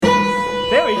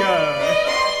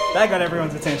That got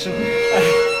everyone's attention.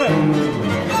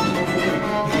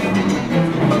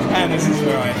 And this is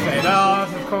where I fade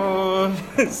out, of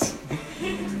course.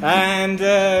 And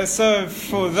so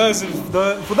for those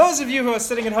of you who are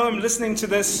sitting at home listening to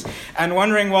this and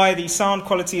wondering why the sound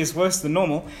quality is worse than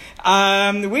normal,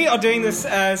 we are doing this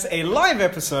as a live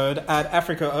episode at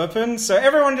Africa Open. So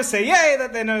everyone just say yay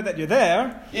that they know that you're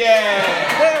there.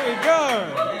 Yeah! There we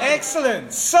go.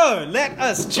 Excellent. So let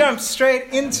us jump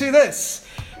straight into this.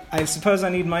 I suppose I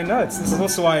need my notes. This is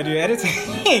also why I do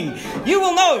editing. You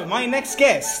will know my next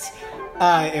guest.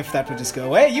 If that would just go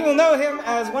away. You will know him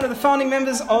as one of the founding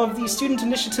members of the student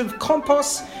initiative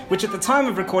Kompos, which at the time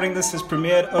of recording this has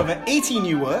premiered over 80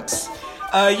 new works.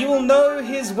 You will know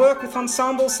his work with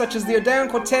ensembles such as the Odeon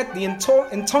Quartet, the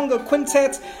Intonga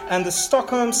Quintet, and the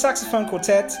Stockholm Saxophone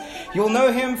Quartet. You will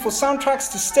know him for soundtracks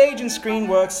to stage and screen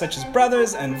works such as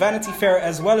Brothers and Vanity Fair,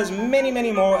 as well as many,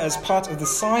 many more as part of the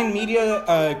Sign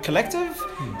Media Collective.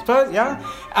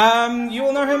 You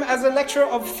will know him as a lecturer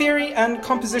of theory and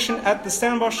composition at the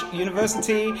Stellenbosch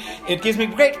University. It gives me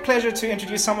great pleasure to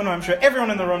introduce someone who I'm sure everyone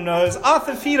in the room knows,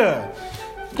 Arthur Fieder.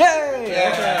 Yay!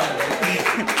 Yeah.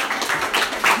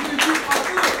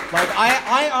 Like,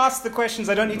 I ask the questions,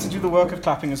 I don't need to do the work of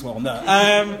clapping as well, no.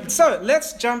 So,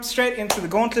 let's jump straight into the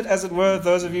gauntlet, as it were.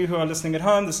 Those of you who are listening at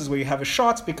home, this is where you have a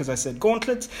shot, because I said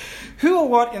gauntlet. Who or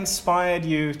what inspired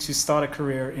you to start a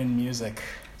career in music?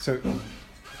 So,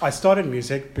 I started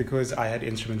music because I had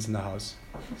instruments in the house.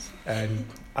 And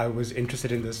I was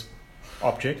interested in this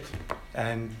object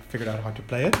and figured out how to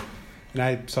play it. And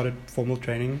I started formal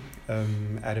training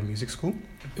at a music school.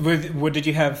 Did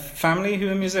you have family who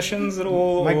were musicians at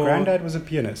all? My granddad was a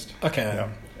pianist. Okay.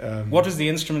 Yeah. What was the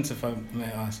instrument, if I may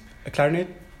ask? A clarinet.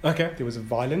 Okay. There was a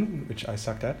violin, which I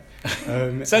sucked at.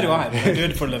 So do I. I do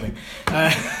it for a living.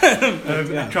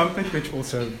 A trumpet, which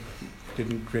also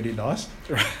didn't really last.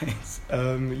 Right.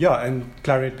 And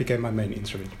clarinet became my main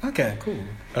instrument. Okay, cool.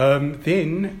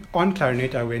 Then, on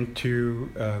clarinet, I went to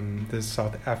the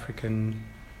South African...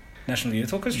 National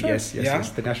Youth Orchestra?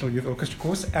 Yes, the National Youth Orchestra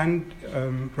course. And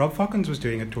Rob Falcons was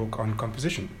doing a talk on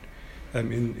composition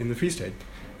in the Free State.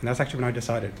 And that's actually when I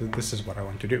decided that this is what I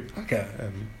want to do. Okay.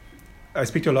 I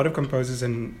speak to a lot of composers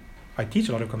and I teach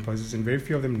a lot of composers, and very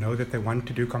few of them know that they want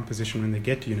to do composition when they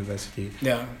get to university.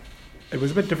 Yeah. It was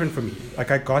a bit different for me.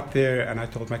 Like, I got there and I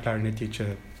told my clarinet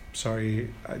teacher, sorry,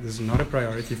 this is not a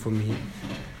priority for me.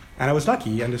 And I was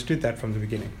lucky, he understood that from the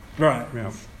beginning. Right.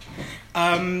 Yeah.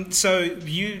 Did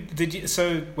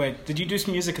you do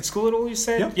some music at school at all, you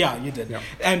said? Yeah, you did. Yeah.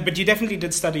 But you definitely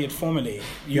did study it formally.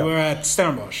 You were at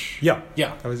Stellenbosch. Yeah.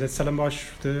 Yeah. I was at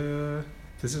Stellenbosch.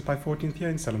 This is my 14th year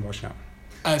in Stellenbosch now.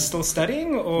 Still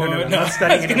studying? Or No, not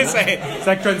studying. I was going to say. It's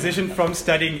like transition from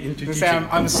studying into teaching.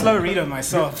 I'm a slow reader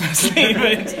myself.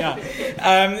 But, yeah.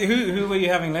 Who were you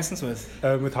having lessons with?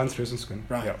 With Hans Rosenschoen.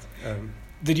 Right. Yeah.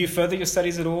 Did you further your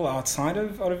studies at all outside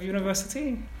of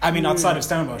university? I mean, outside of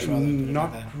Stellenbosch, rather.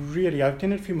 Not really. I've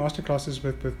attended a few master classes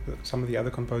with some of the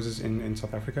other composers in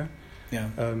South Africa.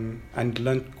 Yeah. And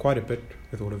learned quite a bit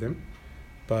with all of them.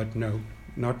 But no,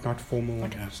 not formal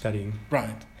studying.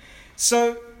 Right.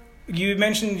 So you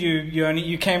mentioned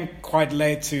you came quite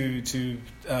late to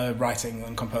writing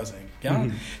and composing. Yeah.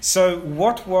 Mm-hmm. So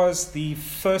what was the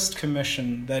first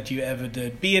commission that you ever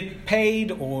did? Be it paid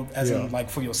or as in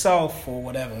like for yourself or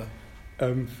whatever.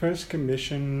 First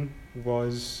commission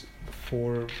was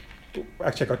for...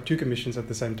 Actually, I got two commissions at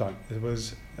the same time. It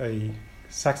was a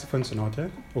saxophone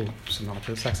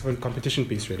saxophone competition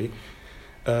piece really,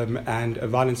 and a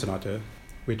violin sonata,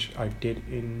 which I did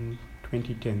in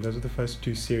 2010. Those are the first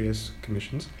two serious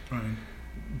commissions. Right.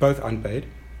 Both unpaid.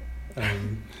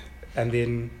 And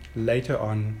then later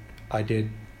on, I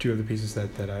did two of the pieces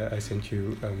that I sent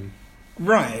you.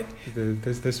 Right.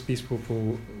 There's this piece for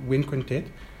Wind Quintet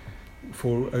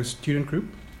for a student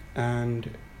group, and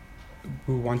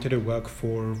who wanted a work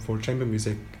for chamber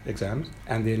music exams,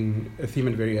 and then a theme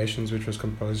and variations, which was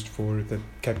composed for the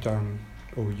Cape Town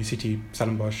or UCT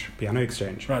Stellenbosch Piano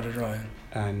Exchange. Right.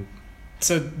 And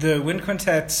so the Wind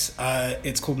Quintet,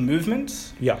 it's called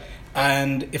Movement. Yeah.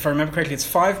 And if I remember correctly, it's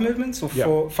 5 movements or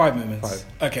 5 movements?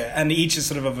 5. Okay, and each is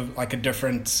sort of a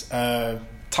different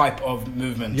type of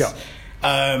movement. Yeah.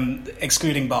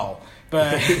 Excluding bow.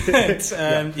 But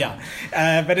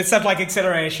but it's stuff like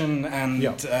acceleration and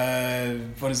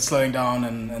what is it, slowing down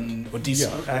and or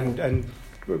and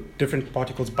different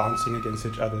particles bouncing against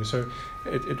each other. So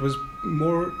it was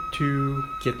more to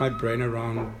get my brain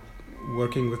around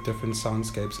working with different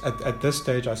soundscapes. At this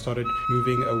stage, I started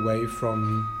moving away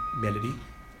from melody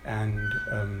and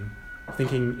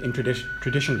thinking in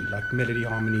traditionally, like melody,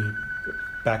 harmony,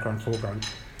 background, foreground.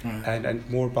 and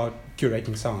more about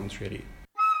curating sounds, really.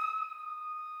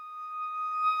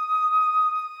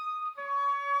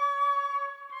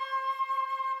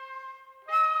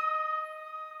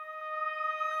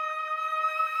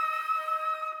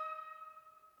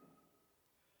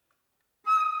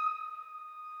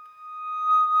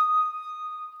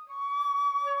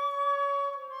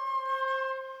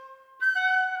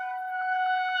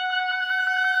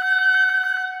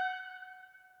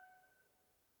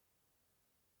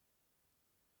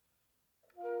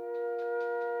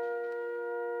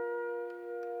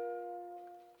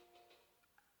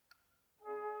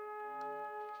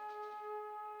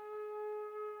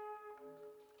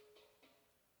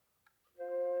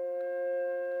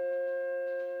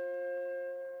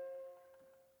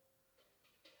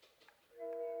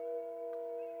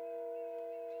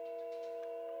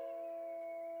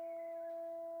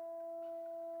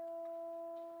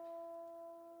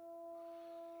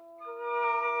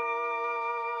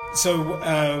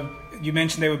 So you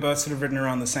mentioned they were both sort of written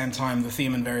around the same time, the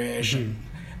theme and variation.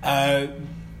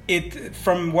 It,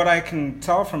 from what I can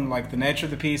tell from like the nature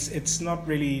of the piece, it's not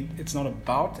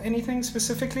about anything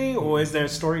specifically, or is there a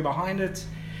story behind it?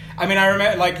 I mean, I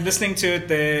remember like listening to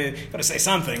it. Gotta say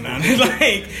something, man.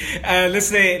 Like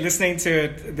listening to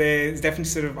it, there's definitely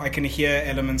sort of I can hear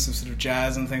elements of sort of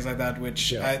jazz and things like that,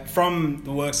 which from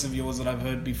the works of yours that I've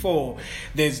heard before,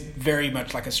 there's very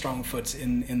much like a strong foot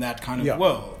in that kind of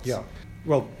world. Yeah.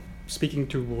 Well, speaking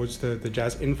towards the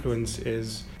jazz influence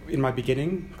is in my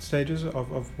beginning stages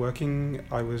of working,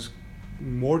 I was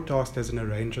more tasked as an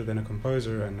arranger than a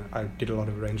composer, and I did a lot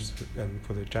of arrangements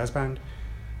for the jazz band.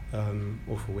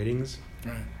 Or for weddings,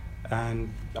 right.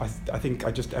 And I think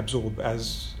I just absorb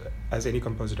as any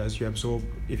composer does. You absorb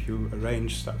if you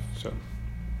arrange stuff. So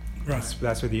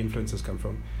that's where the influences come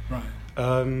from. Right.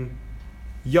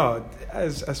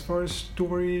 As far as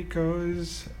story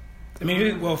goes, I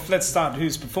mean, let's start.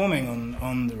 Who's performing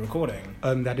on the recording?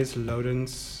 That is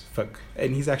Loudens Fick,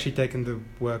 and he's actually taken the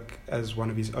work as one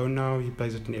of his own now. He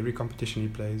plays it in every competition he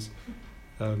plays.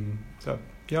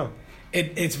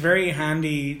 It's very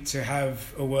handy to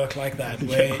have a work like that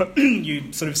where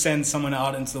you sort of send someone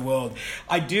out into the world.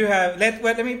 I do have...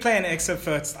 Let me play an excerpt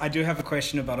first. I do have a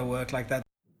question about a work like that.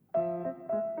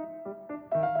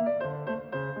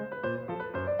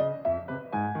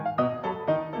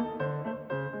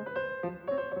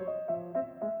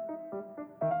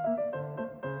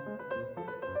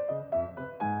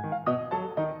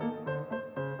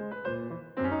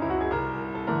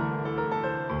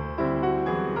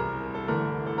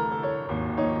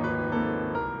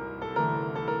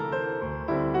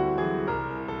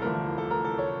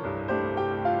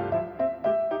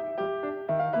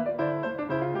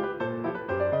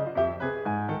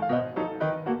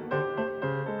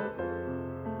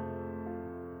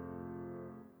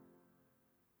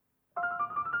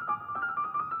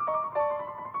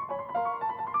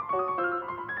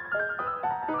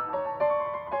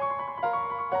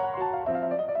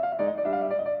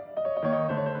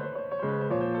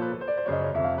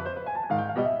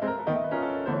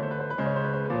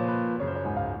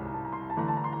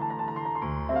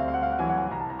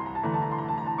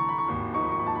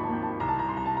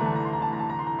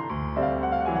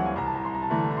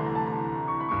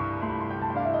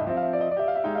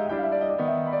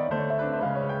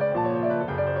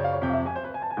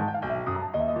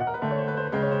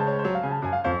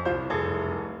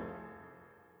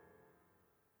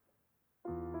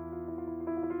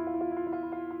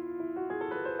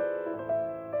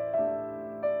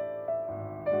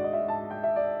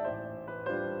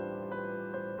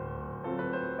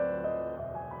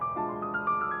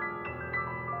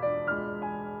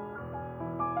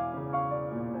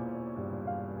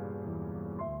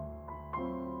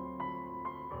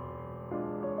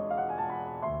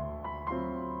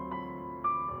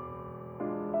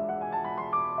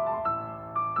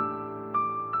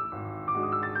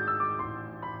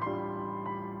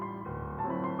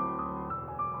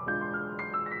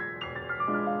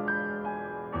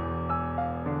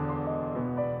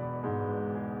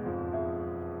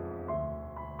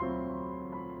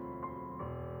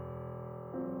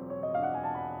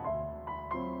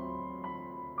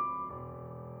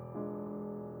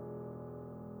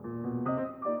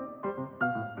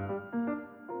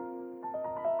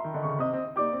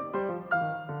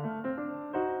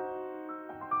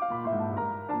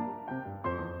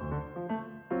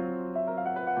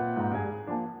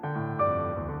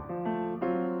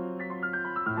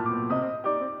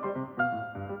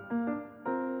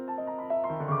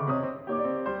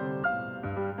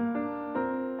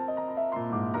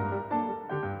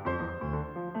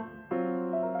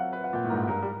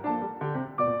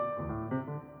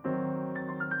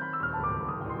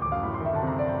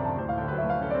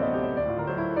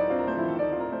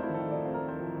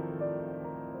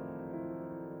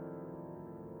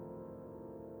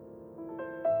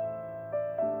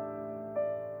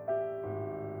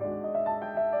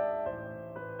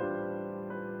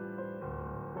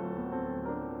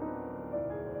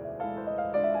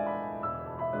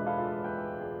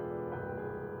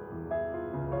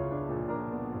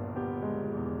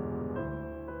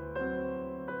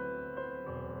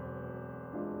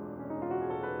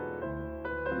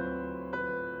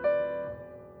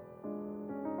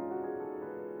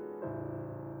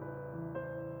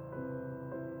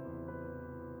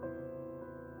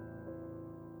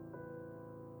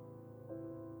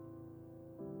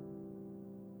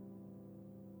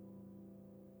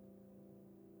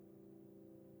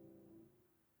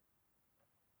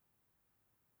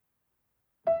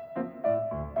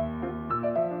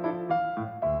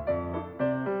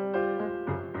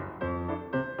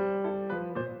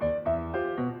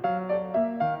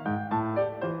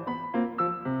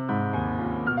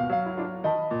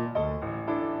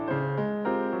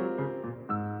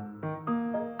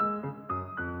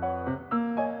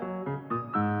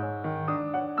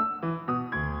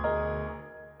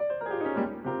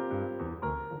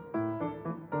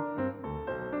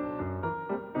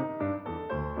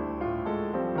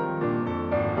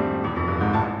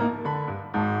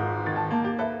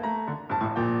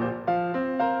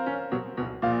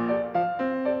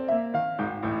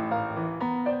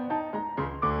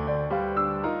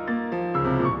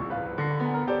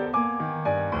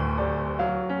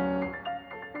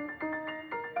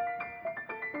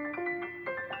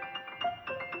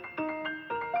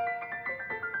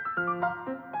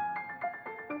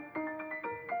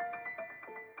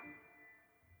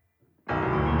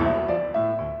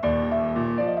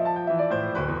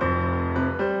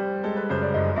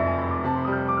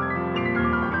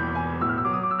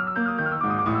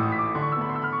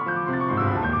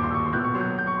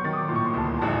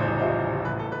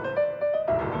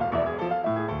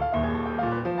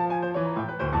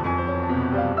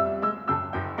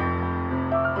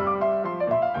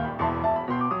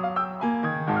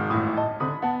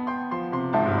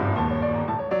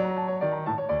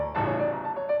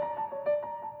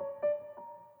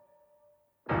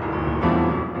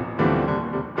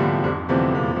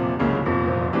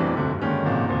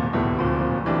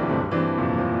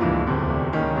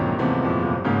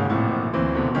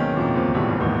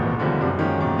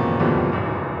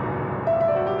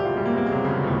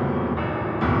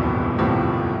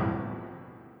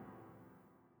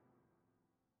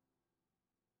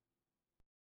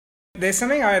 there's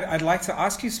something I'd like to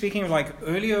ask you, speaking of like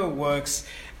earlier works.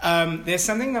 There's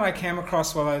something that I came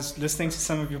across while I was listening to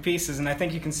some of your pieces, and I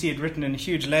think you can see it written in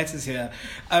huge letters here.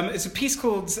 It's a piece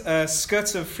called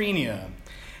Schizophrenia,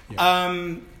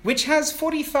 which has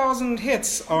 40,000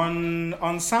 hits on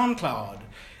SoundCloud.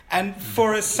 And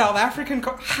for a South African...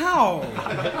 How?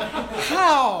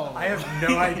 I have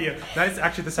no idea. That is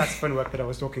actually the saxophone work that I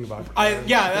was talking about. I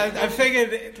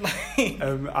figured...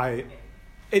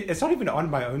 It's not even on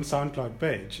my own SoundCloud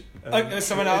page.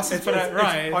 Someone else has put it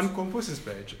right. It's on Kompus's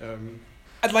page.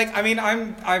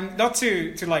 I'm not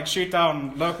to like shoot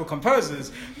down local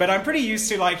composers, but I'm pretty used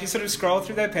to like you sort of scroll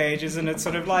through their pages and it's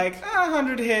sort of like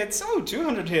 100 hits,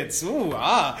 200 hits,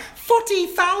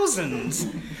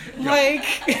 40,000. Like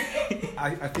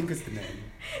I think it's the name.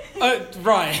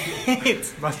 Right.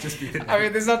 Must just be the name. I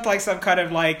mean, there's not like some kind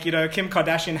of like, Kim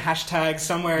Kardashian hashtag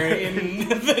somewhere in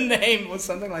the name or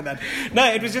something like that. No,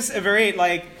 it was just a very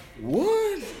like,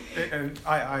 what?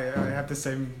 I have the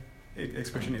same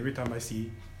expression every time I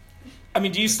see. I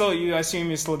mean, I assume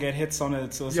you still get hits on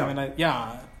it or something like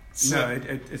So, no,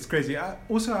 it's crazy. I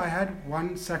had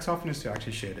one saxophonist who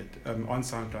actually shared it on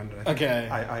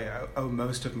SoundCloud. I owe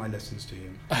most of my lessons to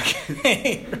him.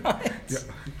 Okay, right. Yeah.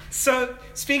 So,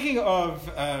 speaking of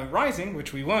writing,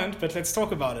 which we weren't, but let's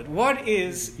talk about it. What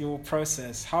is your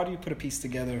process? How do you put a piece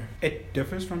together? It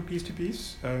differs from piece to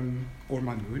piece, or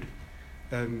my mood.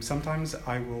 Sometimes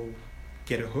I will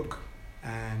get a hook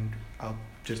and I'll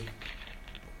just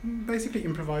basically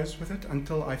improvise with it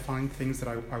until I find things that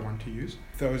I want to use.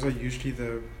 Those are usually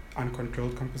the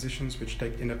uncontrolled compositions which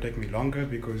end up taking me longer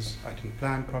because I didn't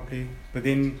plan properly. But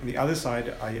then on the other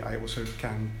side, I also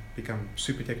can become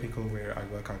super technical where I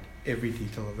work out every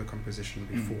detail of the composition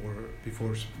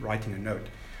before writing a note.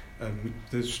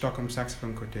 The Stockholm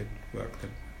Saxophone Quartet work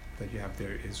that you have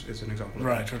there is an example.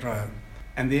 Right.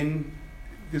 And then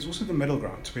there's also the middle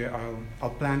ground where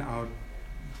I'll plan out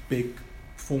big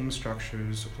form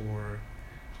structures, or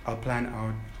I'll plan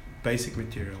out basic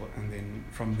material and then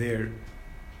from there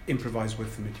improvise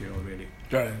with the material really.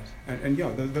 Right. And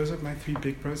those are my three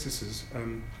big processes. I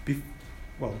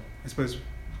suppose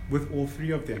with all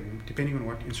three of them, depending on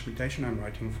what instrumentation I'm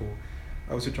writing for,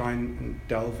 I also try and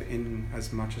delve in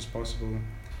as much as possible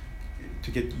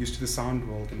to get used to the sound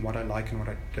world and what I like and what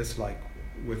I dislike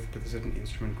with a certain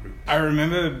instrument group. I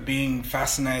remember being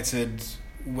fascinated.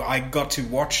 I got to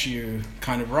watch you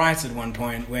kind of write at one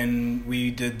point when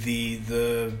we did the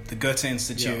Goethe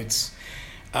Institute's.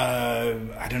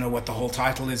 I don't know what the whole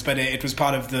title is, but it was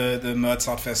part of the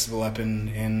Mozart Festival up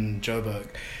in Joburg.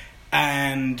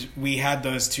 And we had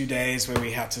those 2 days where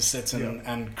we had to sit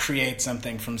and create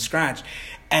something from scratch.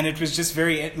 And it was just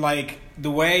very, like, the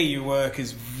way you work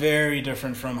is very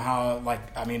different from how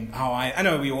I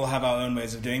know we all have our own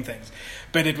ways of doing things.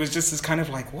 But it was just this kind of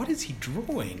like, what is he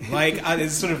drawing? Like,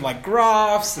 it's sort of like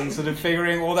graphs and sort of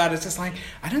figuring all that. It's just like,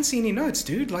 I don't see any notes,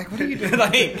 dude. Like, what are you doing?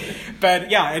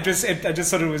 But yeah, it just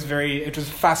sort of was it was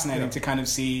fascinating to kind of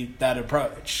see that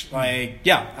approach. Like,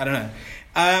 I don't know.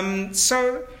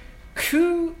 So,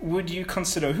 who or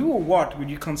what would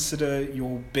you consider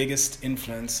your biggest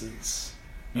influences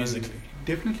musically?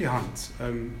 Definitely Hans.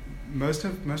 Most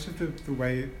of the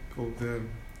way, or the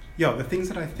things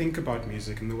that I think about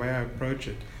music and the way I approach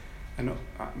it, and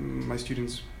my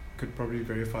students could probably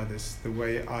verify this, the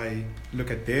way I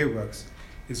look at their works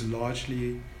is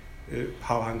largely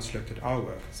how Hans looked at our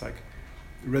work. It's like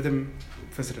rhythm,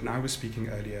 Facet and I was speaking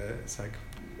earlier, it's like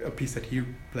a piece that he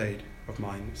played of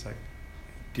mine, it's like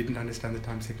didn't understand the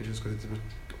time signatures because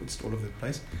it's all over the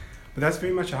place. But that's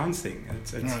very much a Hans thing.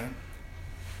 It's right.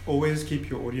 Always keep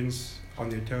your audience on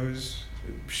their toes,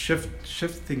 shift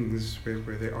things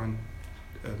where they aren't,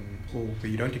 or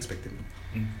where you don't expect them.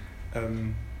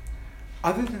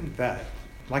 Other than that,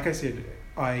 like I said,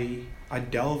 I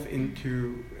delve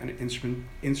into an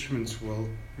instruments world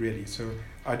really. So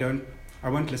I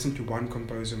won't listen to one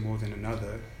composer more than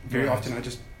another. Very often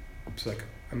it's like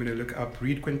I'm going to look up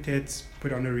reed quintets,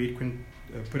 put it on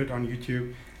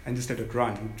YouTube, and just let it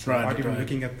run. Without even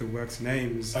looking at the works'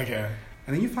 names. Okay.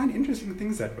 And then you find interesting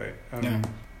things that way.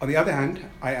 On the other hand,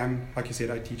 I am, like you said,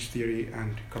 I teach theory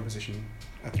and composition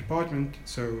at the department,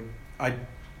 so I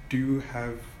do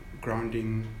have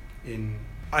grounding in...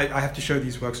 I have to show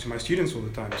these works to my students all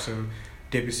the time. So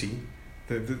Debussy,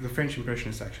 the French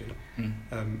impressionist actually,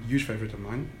 huge favorite of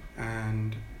mine,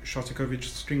 and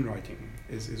Shostakovich's string writing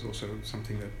is also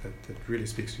something that really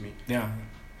speaks to me. Yeah.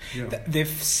 Yeah. There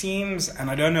seems, and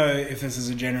I don't know if this is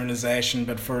a generalization,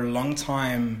 but for a long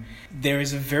time, there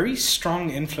is a very strong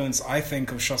influence, I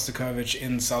think, of Shostakovich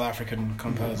in South African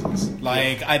composers.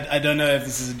 Like, I don't know if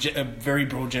this is a very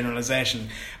broad generalization,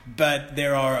 but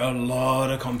there are a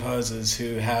lot of composers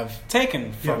who have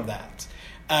taken from that.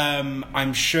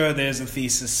 I'm sure there's a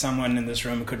thesis someone in this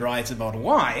room could write about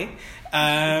why.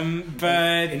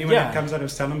 But anyone that comes out of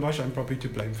Stellenbosch, I'm probably to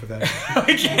blame for that.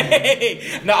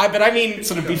 Okay, no, but I mean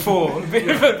sort of before.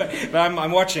 but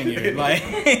I'm watching you. Like,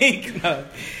 no.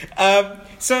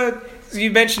 So you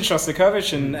mentioned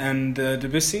Shostakovich and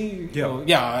Debussy.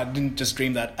 Yeah, I didn't just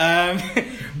dream that.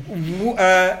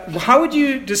 How would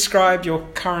you describe your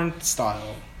current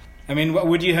style? I mean, what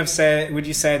would you say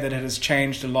that it has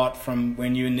changed a lot from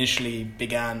when you initially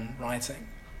began writing?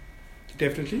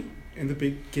 Definitely. In the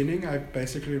beginning, I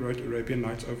basically wrote Arabian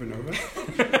Nights over and over.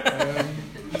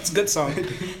 That's a good song.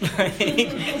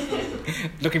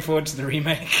 Looking forward to the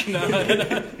remake. No.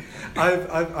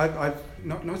 I've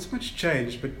not so much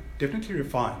changed, but definitely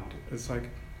refined. It's like,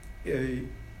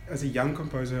 as a young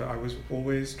composer, I was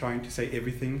always trying to say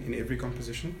everything in every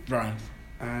composition. Right.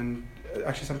 And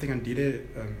actually, something Andile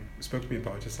spoke to me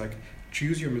about is like,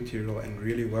 choose your material and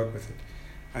really work with it,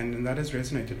 and that has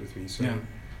resonated with me. So. Yeah.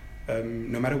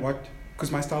 No matter what,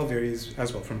 because my style varies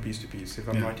as well from piece to piece. If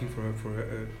I'm writing for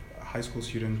a high school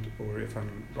student, or if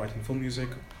I'm writing film music,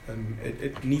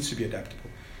 it needs to be adaptable.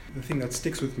 The thing that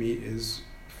sticks with me is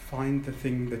find the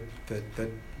thing that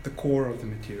the core of the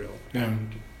material,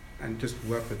 and just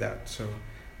work with that. So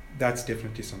that's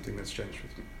definitely something that's changed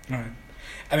with me. Right.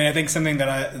 I mean, I think something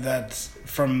that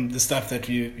from the stuff that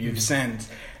you've sent.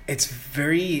 It's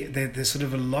there's sort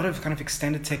of a lot of kind of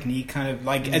extended technique, kind of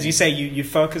like, as you say, you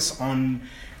focus on,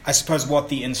 I suppose, what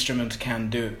the instrument can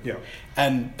do,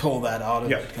 and pull that out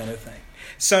of it, kind of thing.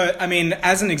 So, I mean,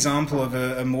 as an example of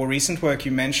a more recent work,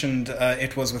 you mentioned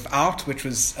It Was Without, which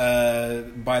was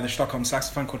by the Stockholm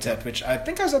Saxophone Quartet, which I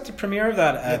think I was at the premiere of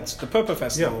that at the Purple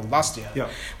Festival last year. Yeah.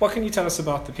 What can you tell us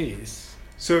about the piece?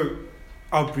 So,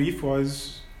 our brief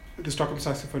was, the Stockholm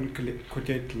Saxophone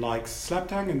Quartet likes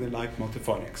slaptongue and they like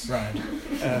multiphonics. Right.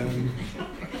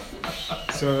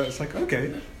 So it's like,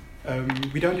 okay,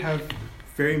 we don't have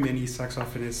very many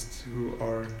saxophonists who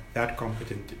are that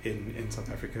competent in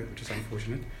South Africa, which is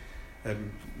unfortunate.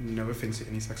 No offense to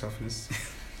any saxophonists.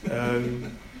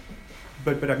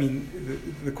 But I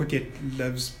mean, the quartet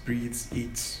lives, breathes,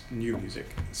 eats new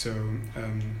music. So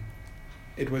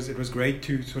it was great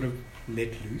to sort of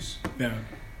let loose. Yeah.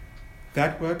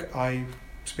 That work, I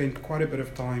spent quite a bit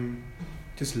of time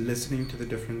just listening to the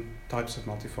different types of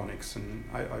multiphonics, and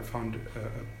I found a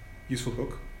useful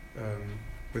book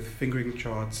with fingering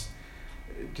charts,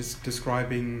 just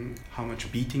describing how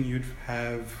much beating you'd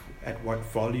have, at what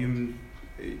volume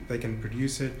they can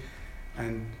produce it,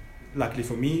 and luckily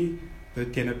for me, the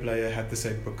tenor player had the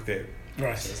same book there.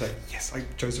 Right. So it's like, yes, I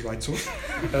chose the right source.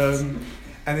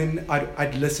 And then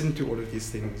I'd listen to all of these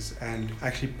things and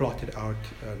actually plotted out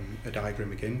a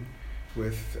diagram again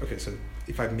with, okay, so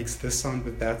if I mix this sound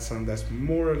with that sound, that's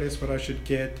more or less what I should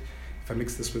get. If I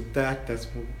mix this with that, that's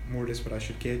more or less what I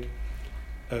should get.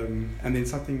 And then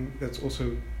something that's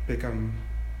also become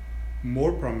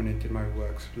more prominent in my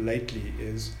works lately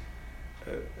is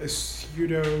a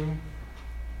pseudo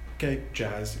cake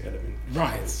jazz element.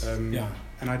 Right.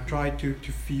 And I try to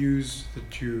fuse the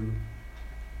two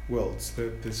worlds,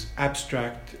 this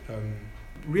abstract,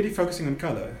 really focusing on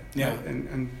color,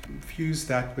 and fuse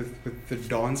that with the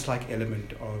dance-like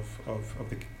element of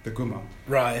the guma.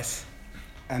 Right.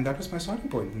 And that was my starting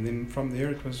point, and then from there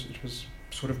it was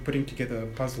sort of putting together a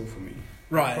puzzle for me.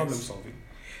 Right. Problem solving.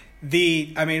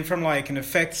 I mean, from like an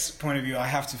effects point of view, I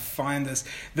have to find this.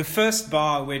 The first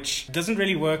bar, which doesn't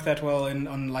really work that well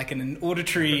on like an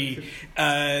auditory,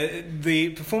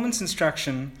 the performance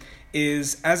instruction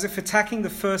is as if attacking the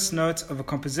first note of a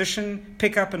composition,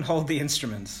 pick up and hold the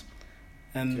instruments.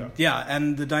 And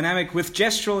and the dynamic with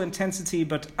gestural intensity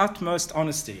but utmost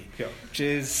honesty. Yeah. Which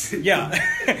is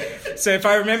So if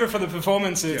I remember from the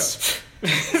performance, it's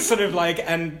sort of like,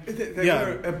 and they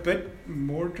were a bit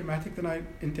more dramatic than I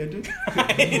intended.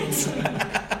 Right. So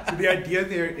the idea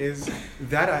there is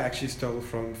that I actually stole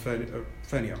from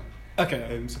Fernio.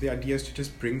 Okay. So the idea is to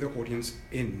just bring the audience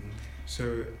in.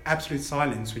 So absolute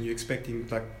silence when you're expecting,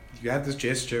 like, you have this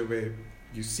gesture where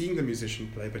you're seeing the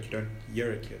musician play, but you don't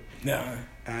hear it yet. No.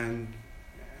 And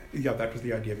that was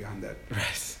the idea behind that.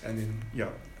 Right. And then,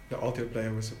 the alto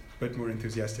player was a bit more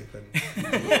enthusiastic than...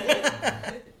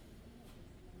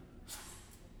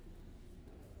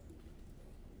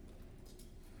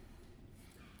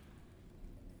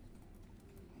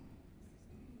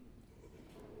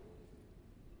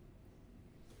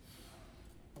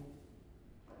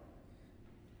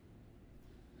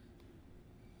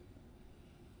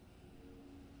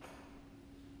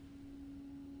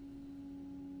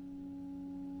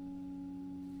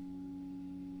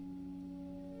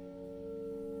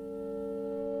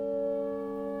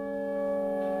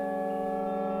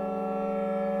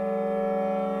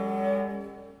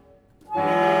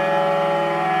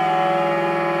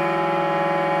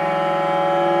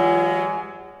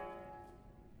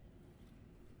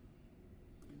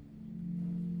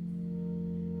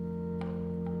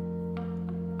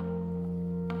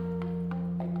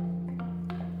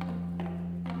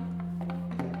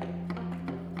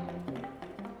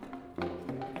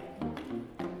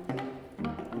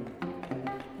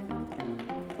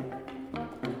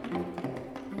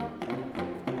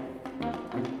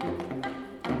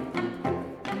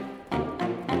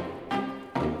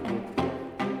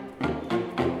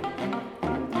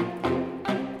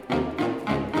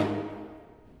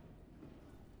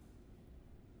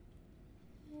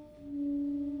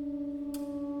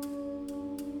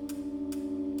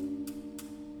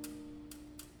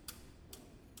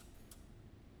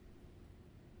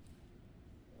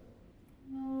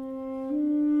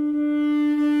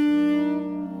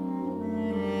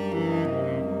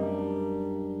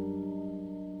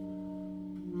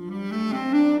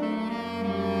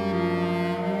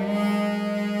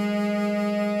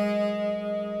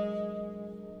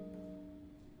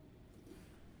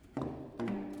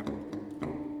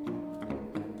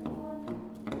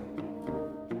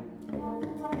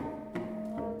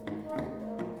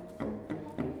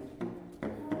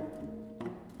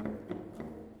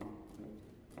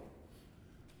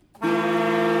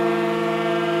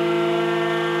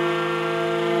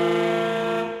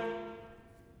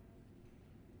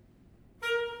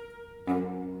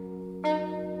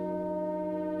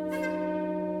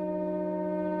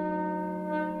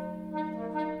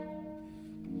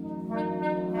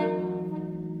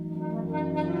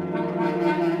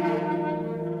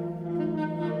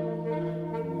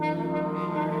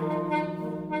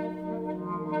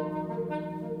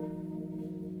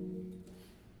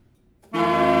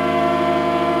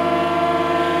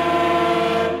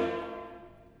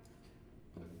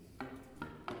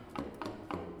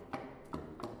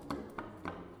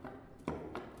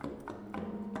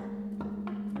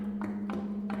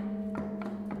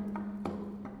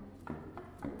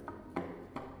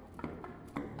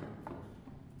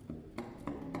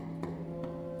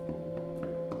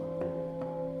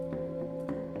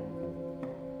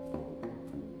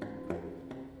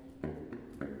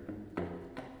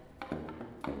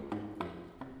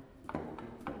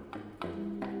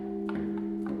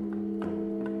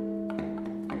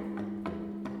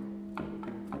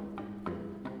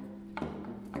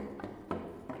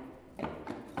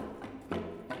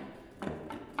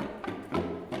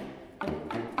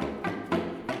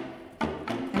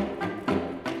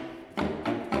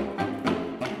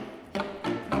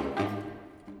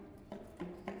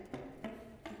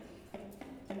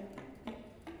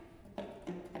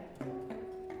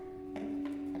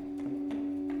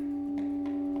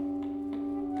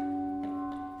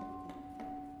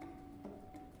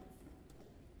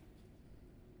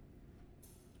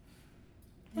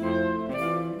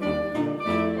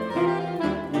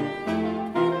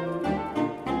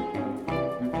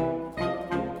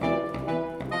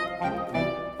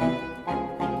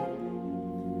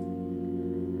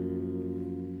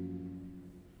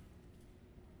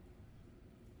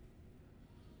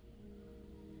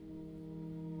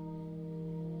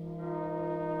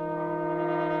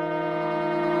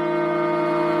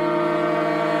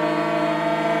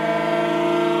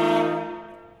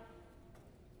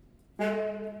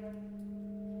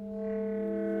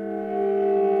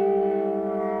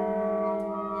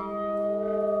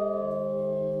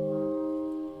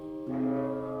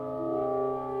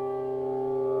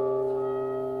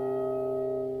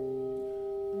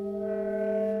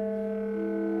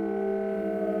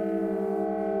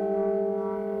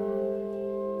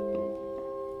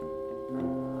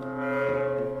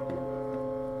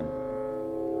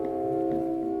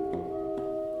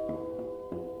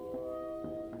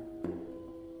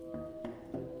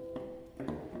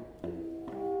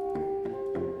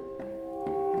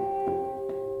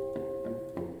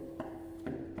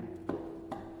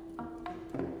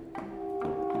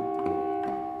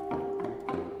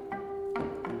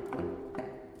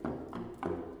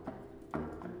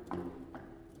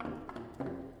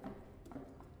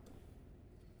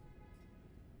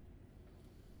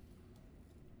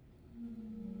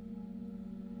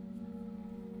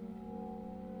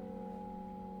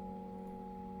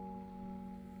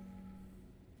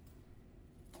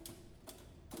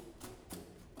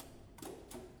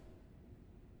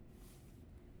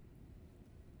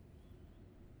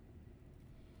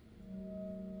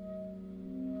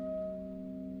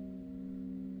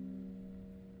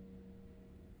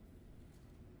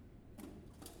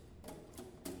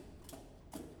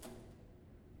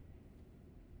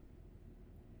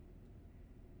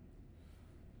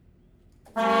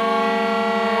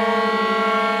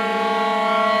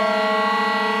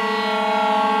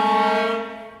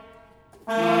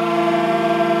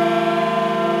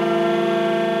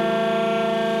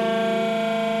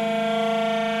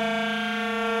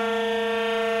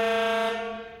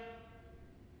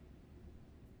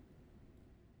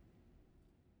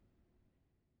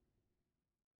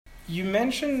 You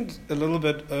mentioned a little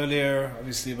bit earlier,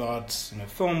 obviously, about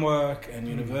film work and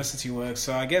university work,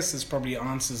 so I guess this probably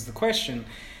answers the question.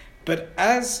 But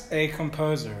as a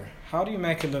composer, how do you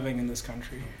make a living in this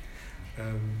country?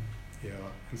 Yeah,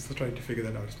 I'm still trying to figure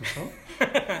that out as myself.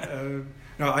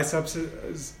 No,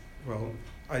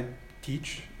 I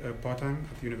teach part-time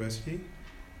at the university,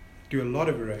 do a lot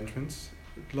of arrangements,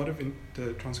 a lot of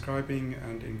the transcribing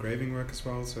and engraving work as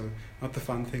well, so not the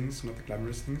fun things, not the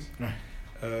glamorous things. Right.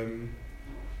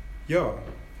 Yeah,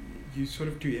 you sort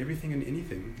of do everything and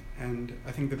anything, and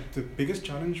I think the biggest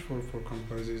challenge for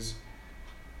composers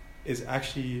is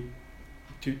actually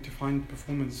to find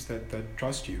performers that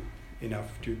trust you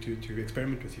enough to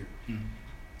experiment with you.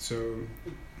 So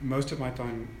most of my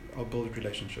time I'll build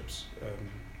relationships.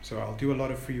 So I'll do a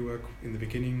lot of free work in the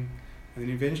beginning, and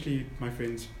then eventually my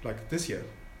friends, like this year,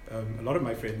 a lot of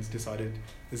my friends decided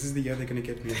this is the year they're going to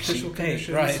get me official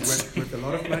commissions with a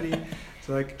lot of money.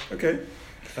 So like, okay.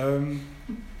 But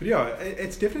yeah,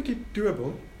 it's definitely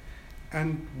doable.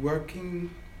 And working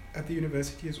at the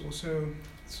university is also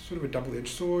sort of a double-edged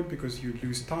sword, because you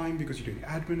lose time because you're doing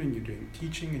admin and you're doing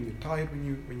teaching and you're tired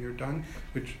when you're done,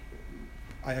 which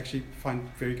I actually find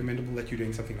very commendable that you're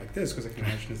doing something like this, because I can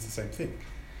imagine it's the same thing.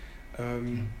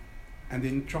 And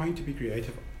then trying to be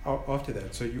creative after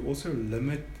that. So you also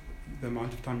limit the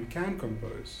amount of time you can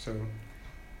compose. So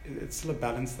it's still a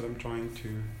balance that I'm trying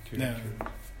to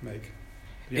make.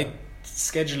 Yeah.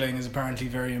 Scheduling is apparently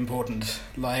very important.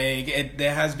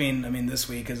 There has been, this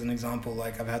week as an example,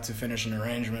 I've had to finish an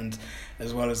arrangement,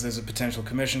 as well as there's a potential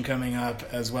commission coming up,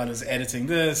 as well as editing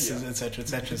this, etc.,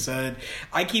 etc. So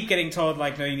I keep getting told,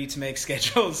 no, you need to make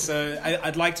schedules. So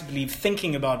I'd like to believe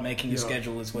thinking about making a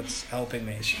schedule is what's helping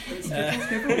me. Schedules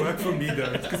never work for me,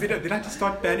 though, because then I just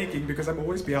start panicking because I'm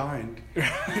always behind.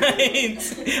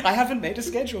 Right. I haven't made a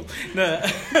schedule. No.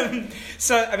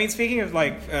 So, speaking of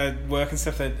work and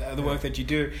stuff, the work that you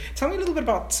do, tell me a little bit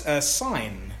about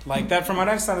Sign. That, from what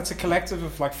I understand, it's a collective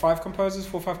of 4 or 5 composers.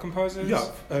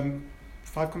 Yeah,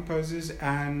 5 composers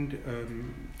and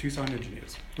 2 sound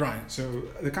engineers. Right. So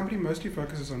the company mostly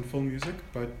focuses on film music,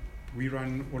 but we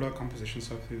run all our composition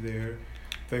stuff through there.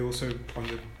 They also, on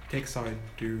the tech side,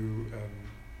 do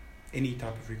any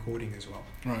type of recording as well.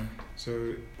 Right.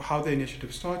 So how the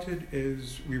initiative started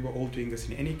is we were all doing this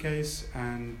in any case,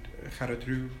 and Gerard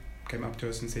Roux came up to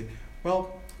us and said,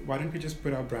 well, why don't we just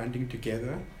put our branding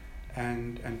together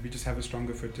and we just have a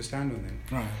stronger foot to stand on then.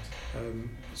 Right.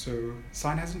 So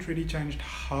Sign hasn't really changed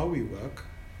how we work,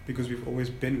 because we've always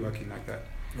been working like that.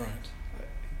 Right.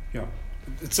 Yeah.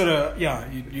 It's sort of,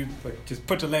 you just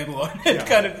put a label on it,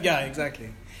 exactly.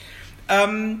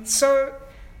 So,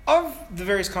 of the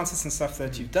various concerts and stuff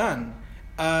that you've done,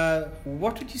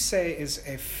 what would you say is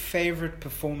a favorite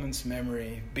performance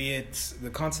memory, be it the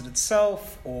concert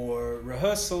itself or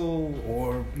rehearsal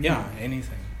or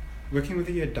anything? Working with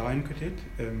the Dayan Quartet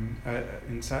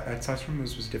at Sasram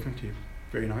was definitely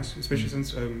very nice, especially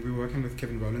since we were working with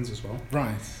Kevin Rowlands as well.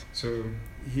 Right. So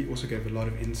he also gave a lot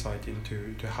of insight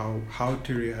into how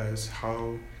to rehearse,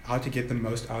 how to get the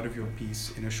most out of your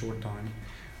piece in a short time.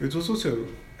 It was also,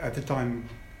 at the time,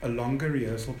 a longer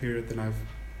rehearsal period than I've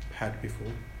had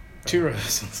before. 2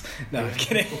 rehearsals. No, I'm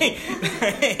kidding.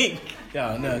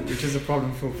 Yeah, no. Which is a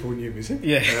problem for new music.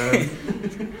 Yeah.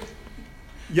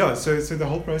 Yeah, so the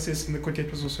whole process in the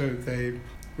quartet was also, they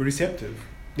were receptive.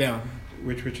 Yeah.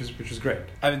 Which is great.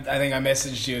 I think I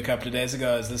messaged you a couple of days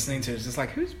ago. I was listening to it. It's just like,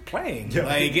 who's playing? Yeah.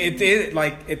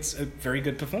 Like it's a very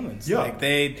good performance. Yeah. Like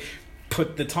they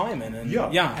put the time in, and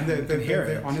and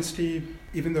their honesty,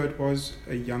 even though it was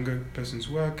a younger person's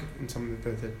work and something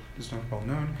that is not well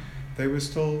known, they were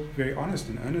still very honest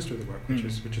and earnest with the work, which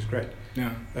is great.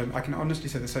 Yeah. I can honestly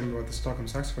say the same about the Stockholm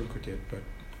Saxophone Quartet, but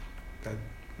that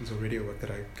is already a work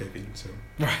that I gave in. So,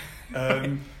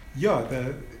 right.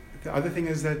 The other thing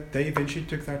is that they eventually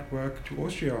took that work to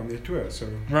Austria on their tour. So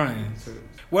right. So,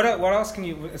 what else can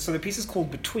you? So the piece is called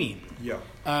Between. Yeah.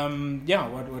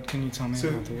 What can you tell me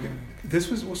about the work? This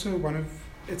was also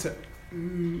it's a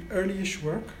early-ish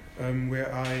work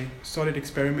where I started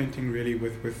experimenting really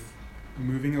with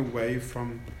moving away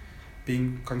from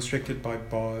being constricted by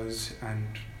bars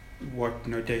and what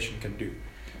notation can do.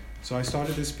 So I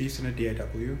started this piece in a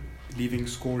DAW, leaving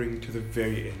scoring to the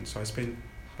very end. So I spent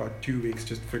about 2 weeks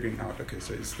just figuring out, okay,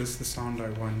 so is this the sound I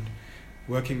want,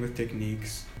 working with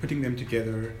techniques, putting them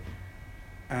together,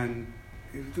 and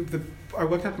I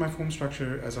worked out my form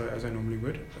structure as I normally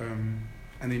would,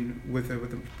 and then with the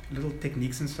little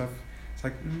techniques and stuff, it's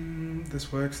like,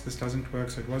 this works, this doesn't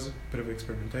work, so it was a bit of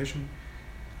experimentation,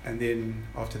 and then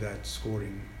after that,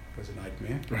 scoring was a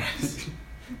nightmare. Right.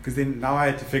 Because then now I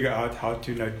had to figure out how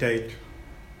to notate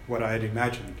what I had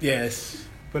imagined. Yes.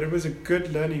 But it was a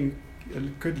good learning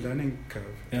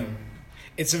curve. Yeah.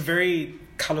 It's a very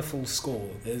colourful score.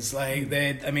 There's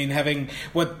having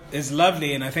what is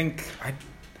lovely, and I think I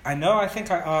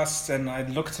asked, and I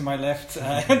looked to my left,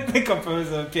 the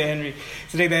composer Pierre Henry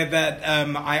today that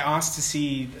I asked to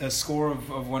see a score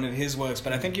of one of his works,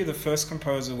 but I think you're the first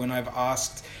composer when I've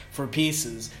asked for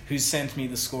pieces who sent me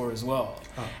the score as well.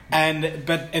 Oh.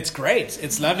 But it's great.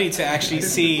 It's lovely to actually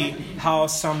see how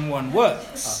someone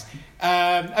works.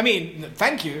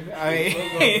 Thank you.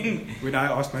 When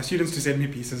I ask my students to send me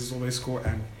pieces, it's always score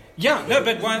and. Yeah, no,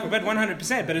 but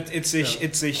 100%. But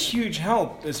it's a huge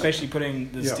help, especially putting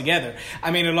this together.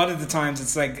 I mean, a lot of the times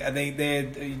it's like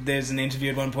there's an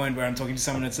interview at one point where I'm talking to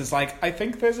someone and it says like, I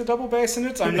think there's a double bass in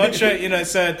it. I'm not sure,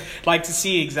 So like to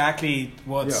see exactly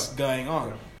what's going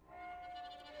on.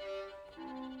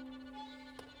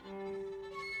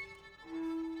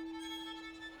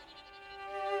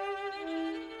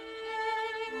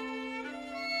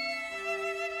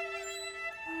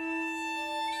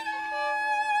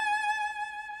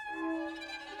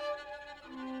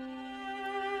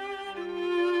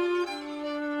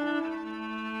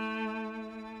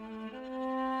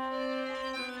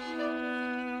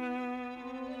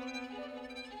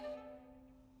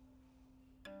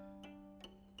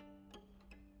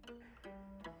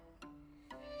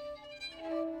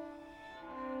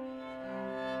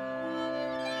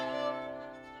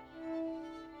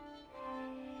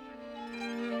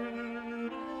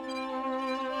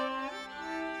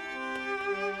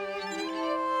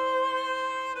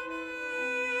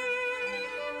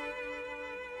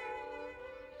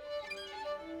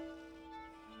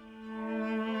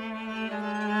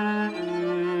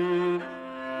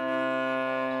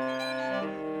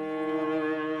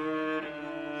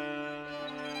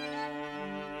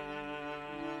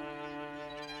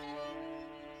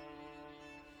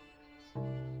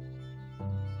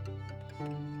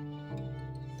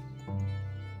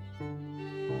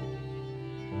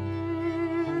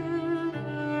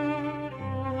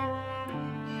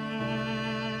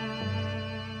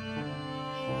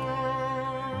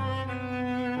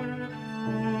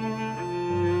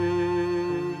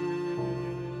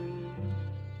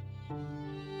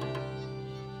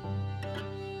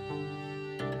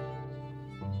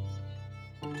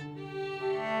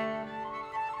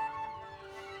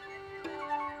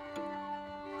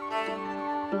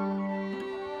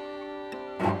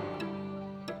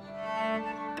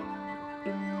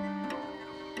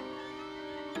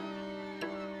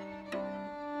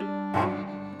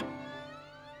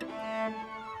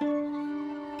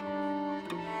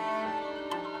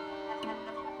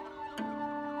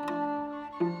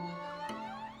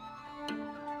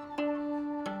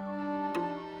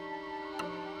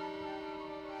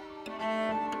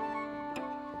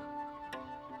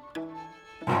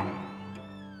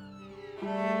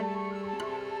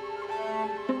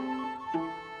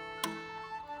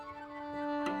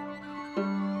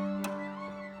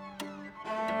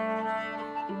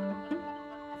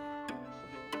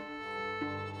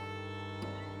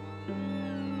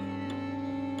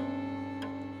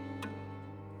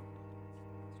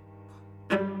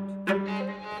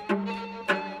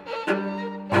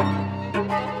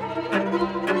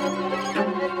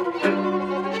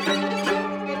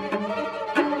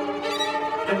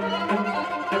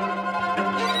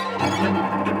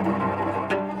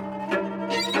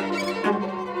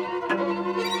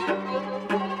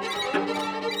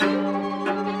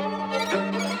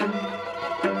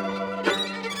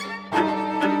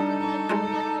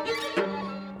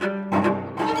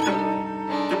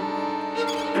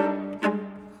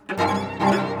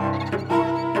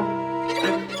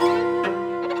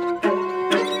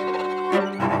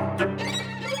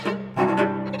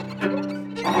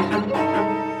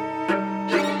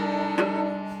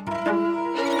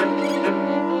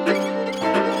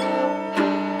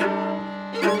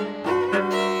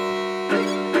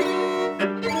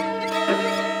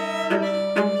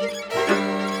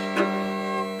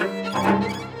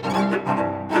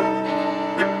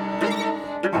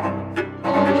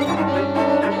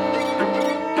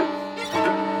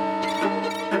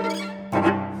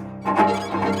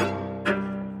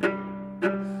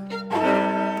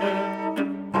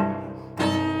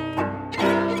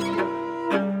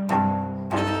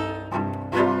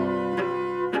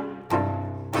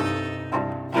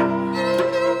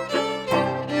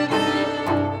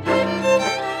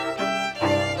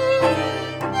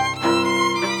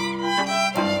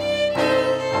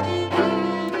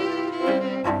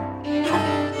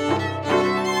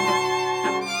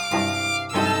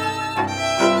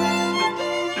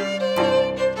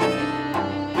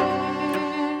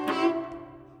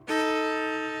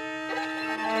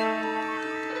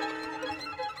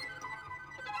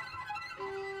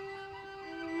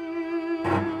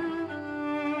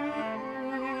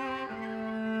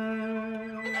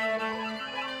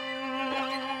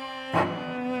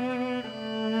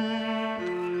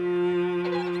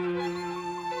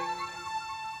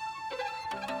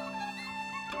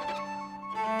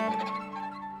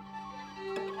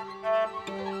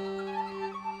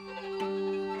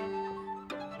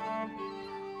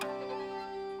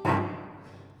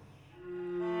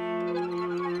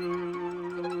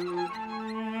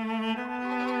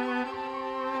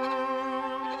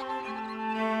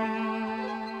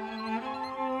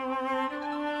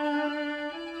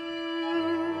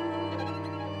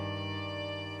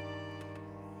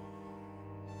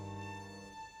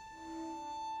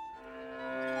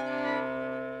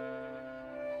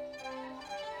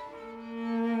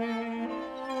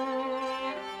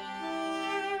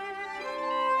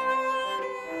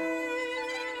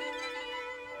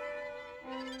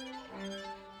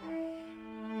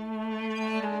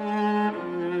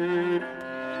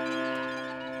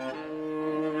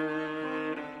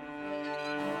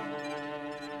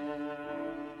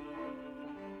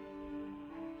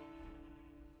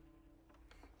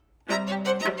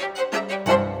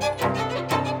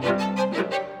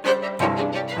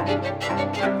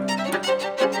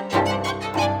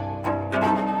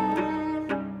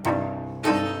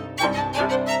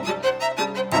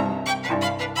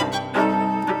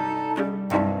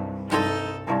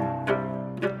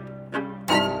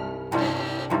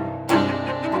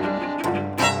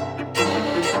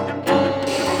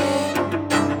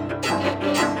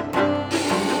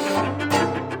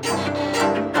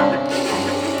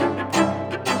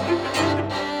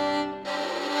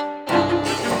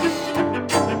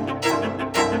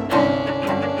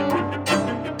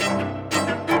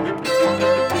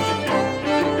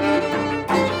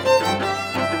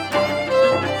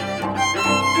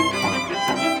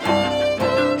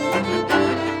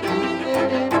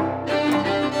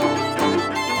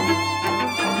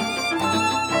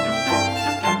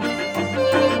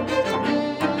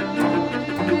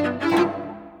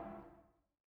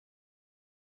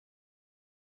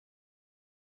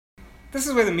 This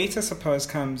is where the meet, I suppose,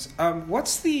 comes.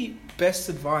 What's the best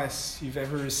advice you've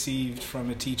ever received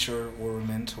from a teacher or a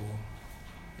mentor?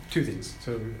 Two things.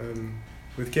 So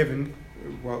with Kevin,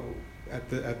 well, at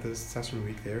the Sassoon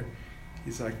week there,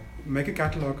 he's like, make a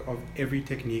catalog of every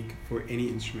technique for any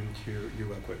instrument you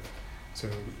work with. So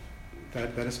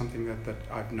that is something that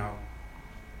I've now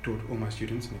taught all my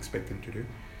students and expect them to do.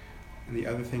 And the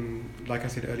other thing, like I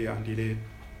said earlier, Andile,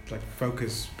 like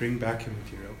focus, bring back your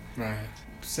material. Right.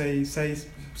 Say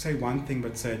one thing,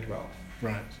 but say it well.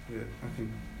 Right. Yeah, I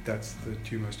think that's the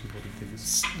two most important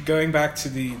things. Going back to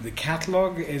the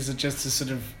catalog, is it just a sort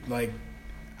of like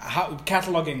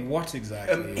cataloging what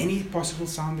exactly? Any possible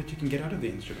sound that you can get out of the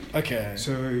instrument. Okay.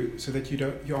 So that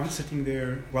you aren't sitting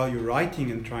there while you're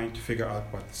writing and trying to figure out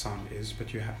what the sound is,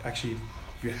 but you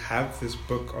have this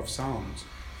book of sounds,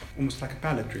 almost like a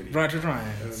palette, really. Right.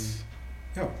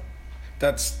 Yeah.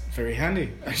 That's very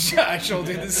handy. I shall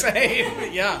do the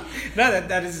same. Yeah. No,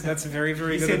 that's very,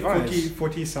 very He good said advice.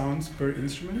 40 sounds per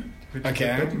instrument, which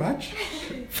Okay. is a bit much.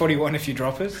 41 if you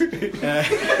drop it.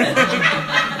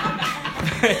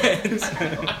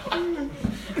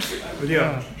 But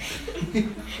yeah.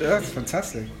 That's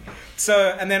fantastic.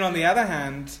 So, and then on the other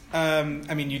hand,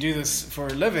 I mean, you do this for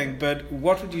a living, but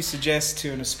what would you suggest to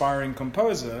an aspiring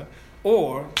composer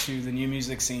or to the new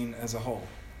music scene as a whole?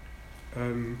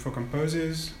 For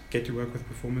composers, get to work with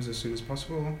performers as soon as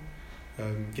possible.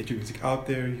 Get your music out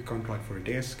there. You can't write for a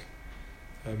desk.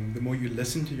 The more you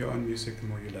listen to your own music, the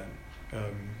more you learn.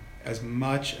 As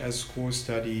much as score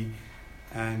study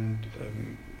and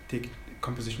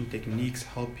composition techniques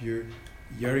help you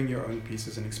hearing your own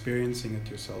pieces and experiencing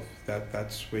it yourself,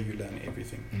 that's where you learn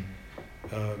everything.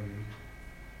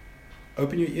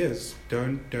 Open your ears.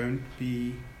 Don't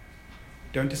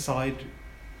decide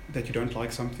that you don't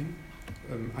like something.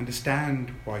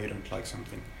 Understand why you don't like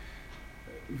something.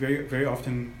 Very, very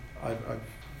often I've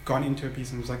gone into a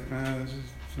piece and was like, this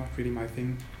is not really my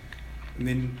thing. And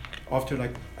then after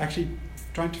actually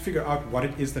trying to figure out what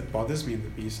it is that bothers me in the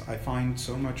piece, I find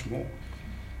so much more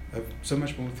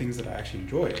things that I actually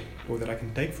enjoy or that I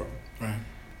can take from. Right.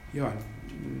 Yeah,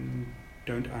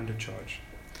 don't undercharge.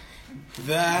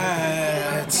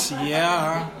 That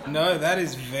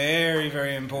is very,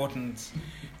 very important.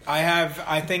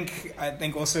 I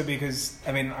think also because,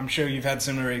 I mean, I'm sure you've had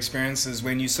similar experiences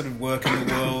when you sort of work in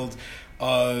the world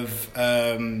of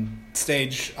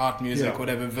stage art music,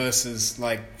 whatever, versus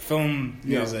like film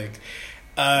music.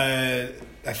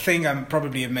 I think I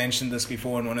probably have mentioned this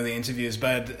before in one of the interviews,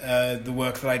 but the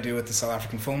work that I do with the South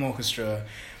African Film Orchestra,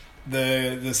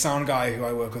 the sound guy who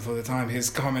I work with all the time, his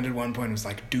comment at one point was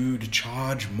like, dude,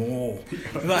 charge more.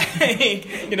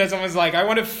 Someone's like, I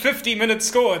want a 50-minute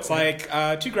score. It's like,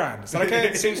 $2,000. Is that okay?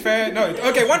 It seems fair? No.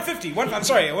 Okay, 150. I'm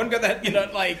sorry, I won't get that,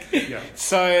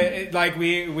 So,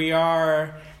 we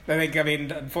are... I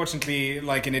mean, unfortunately,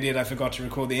 like an idiot, I forgot to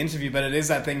record the interview, but it is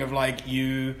that thing of like,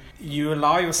 you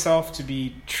allow yourself to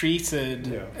be treated,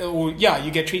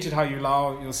 you get treated how you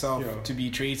allow yourself to be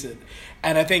treated.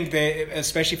 And I think that,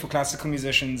 especially for classical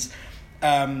musicians,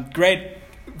 great,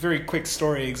 very quick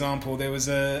story example, there was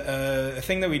a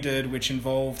thing that we did which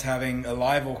involved having a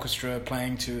live orchestra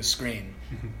playing to a screen,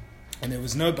 and there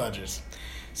was no budget.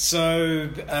 So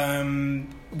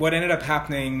what ended up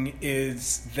happening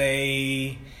is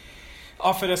they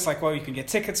offered us like, well, you can get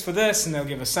tickets for this, and they'll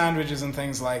give us sandwiches and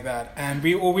things like that. And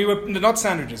we were not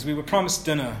sandwiches. We were promised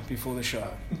dinner before the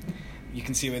show. You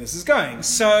can see where this is going.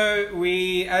 So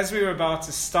as we were about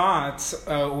to start,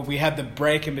 we had the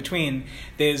break in between.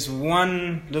 There's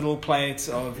one little plate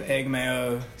of egg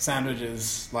mayo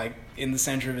sandwiches, like in the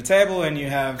center of a table, and you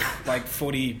have like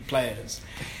 40 players.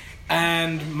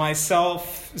 And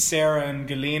myself, Sarah, and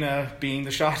Galina, being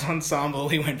the shot ensemble,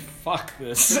 we went, fuck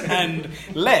this, and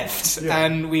left. Yeah.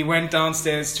 And we went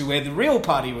downstairs to where the real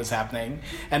party was happening,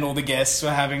 and all the guests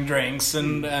were having drinks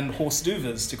and horse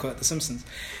duvers, to quote The Simpsons.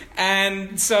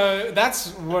 And so that's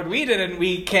what we did, and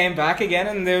we came back again,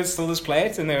 and there was still this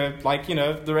plate, and there were, like,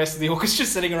 the rest of the orchestra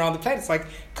sitting around the plate. It's like,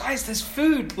 guys, there's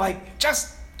food, like,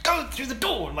 just go through the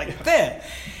door, like, there.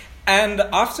 And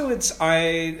afterwards,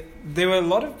 there were a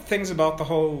lot of things about the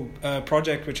whole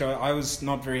project which I was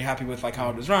not very happy with, like how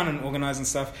it was run and organized and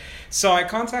stuff. So I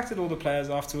contacted all the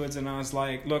players afterwards, and I was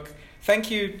like, look,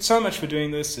 thank you so much for doing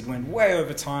this. It went way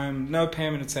over time, no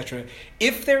payment, etc.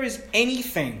 If there is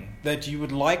anything that you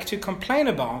would like to complain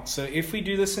about, so if we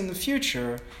do this in the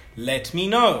future, let me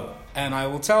know, and I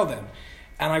will tell them.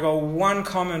 And I got one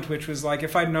comment which was like,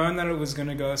 if I'd known that it was going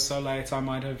to go so late, I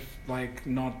might have like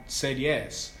not said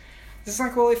yes. It's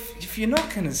like, well, if you're not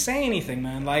going to say anything,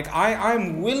 man, like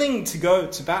I'm willing to go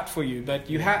to bat for you, but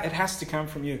it has to come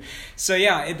from you. So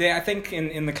yeah, I think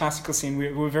in the classical scene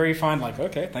we're very fine. Like,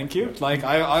 okay, thank you. Like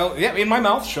I'll in my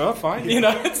mouth, sure, fine.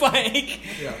 It's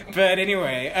like. Yeah. But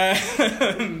anyway,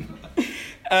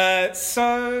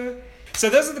 so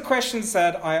those are the questions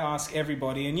that I ask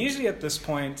everybody, and usually at this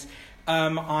point.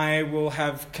 I will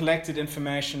have collected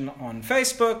information on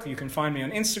Facebook. You can find me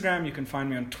on Instagram. You can find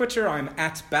me on Twitter. I'm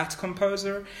at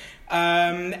BatComposer.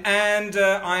 And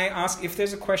I ask if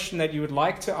there's a question that you would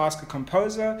like to ask a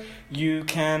composer, you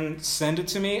can send it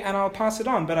to me and I'll pass it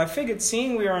on. But I figured,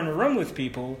 seeing we are in a room with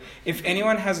people, if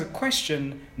anyone has a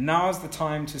question, now's the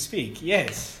time to speak.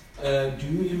 Yes? Do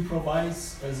you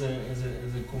improvise as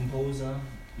a composer?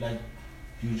 Like,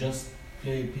 you just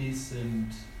play a piece and...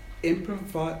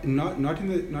 Improvise, not in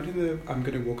the I'm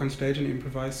going to walk on stage and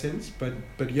improvise sense, but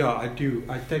yeah, I do.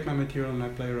 I take my material and I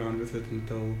play around with it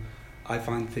until I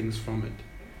find things from it.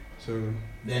 So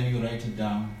then you write it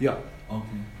down. Yeah. Okay.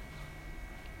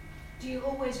 Do you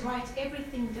always write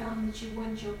everything down that you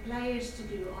want your players to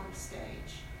do on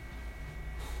stage?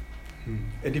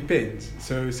 It depends.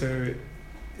 So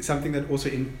something that also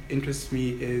interests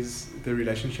me is the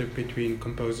relationship between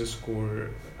composer, score,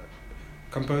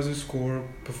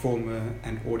 performer,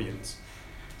 and audience.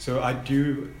 So I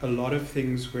do a lot of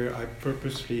things where I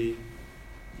purposely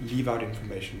leave out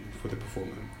information for the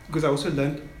performer. Because I also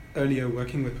learned earlier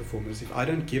working with performers, if I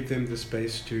don't give them the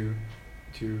space to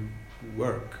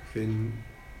work, then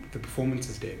the performance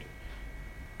is dead.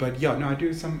 But yeah, no, I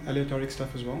do some aleatoric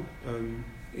stuff as well.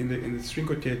 In the string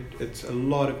quartet, it's a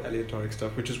lot of aleatoric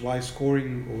stuff, which is why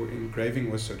scoring or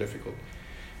engraving was so difficult,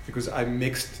 because I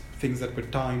mixed things that were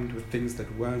timed with things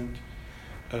that weren't.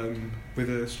 With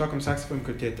the Stockholm Saxophone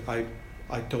Quartet, I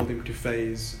told them to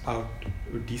phase out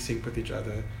or desync with each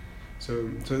other. So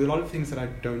there are a lot of things that I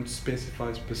don't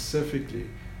specify specifically,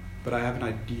 but I have an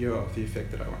idea of the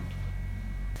effect that I want.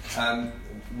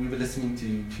 We were listening to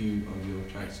your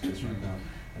tracks just right now,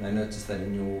 and I noticed that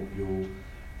in your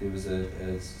there was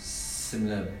a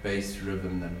similar bass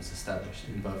rhythm that was established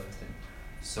in both of them.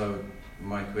 So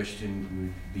my question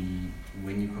would be,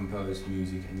 when you compose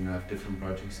music and you have different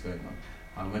projects going on,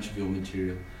 how much of your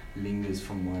material lingers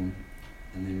from one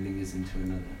and then lingers into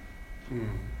another?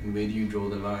 And where do you draw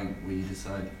the line where you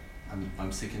decide,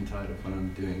 I'm sick and tired of what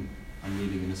I'm doing, I'm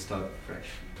really going to start fresh?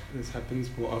 This happens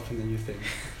more often than you think.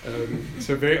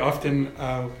 So very often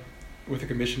with a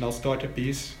commission, I'll start a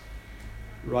piece,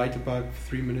 write about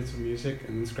 3 minutes of music,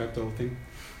 and then scrap the whole thing.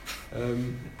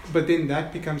 But then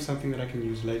that becomes something that I can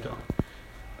use later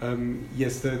on.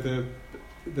 Yes, the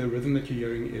rhythm that you're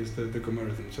hearing is the Guma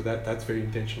rhythm, so that's very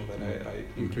intentional that I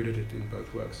included it in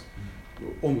both works.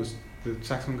 Almost, the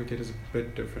saxophone quartet is a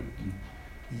bit different.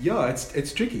 Yeah,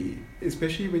 it's tricky,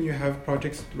 especially when you have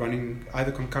projects running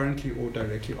either concurrently or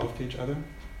directly after each other,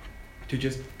 to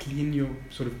just clear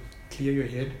your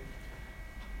head.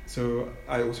 So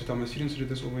I also tell my students to do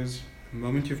this always. The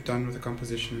moment you've done with a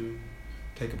composition,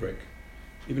 take a break.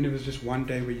 Even if it's just one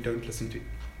day where you don't listen to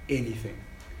anything.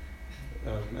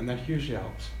 And that usually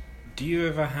helps. Do you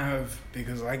ever have,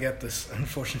 because I get this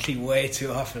unfortunately way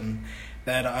too often,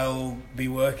 that I'll be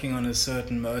working on a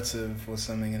certain motive or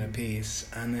something in a piece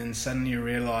and then suddenly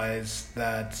realize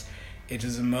that it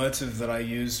is a motive that I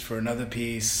used for another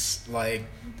piece like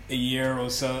a year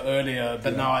or so earlier,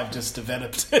 but now I've just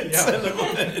developed it a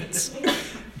little bit.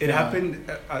 It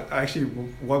happened, actually,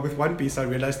 with one piece I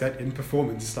realized that in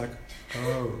performance, it's like,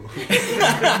 oh.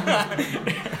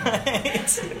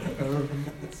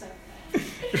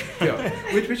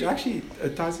 Which actually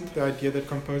ties into the idea that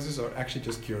composers are actually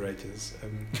just curators.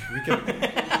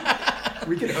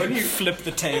 We can only flip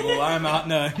the table. I'm out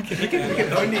now. we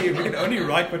can only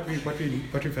write what we've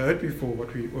heard before,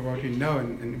 what we know,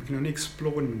 and we can only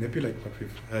explore and manipulate what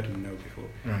we've heard and know before.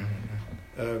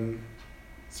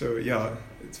 So yeah,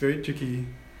 it's very tricky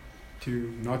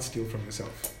to not steal from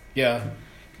yourself. Yeah.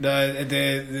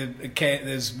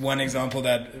 There's one example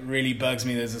that really bugs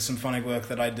me. There's a symphonic work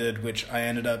that I did, which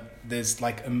there's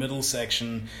like a middle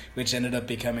section, which ended up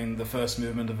becoming the first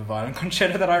movement of a violin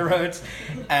concerto that I wrote,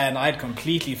 and I'd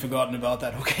completely forgotten about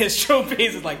that orchestral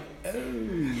piece. It's like,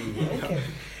 okay.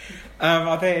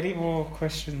 Are there any more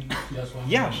questions? Yes, one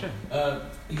yeah, more. sure.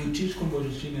 You teach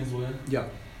composition as well? Yeah.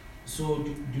 So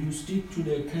do you stick to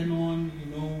the canon,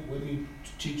 when you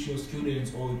teach your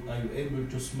students, or are you able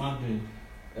to smuggle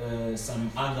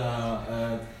some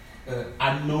other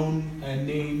unknown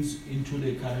names into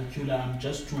the curriculum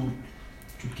just to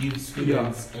give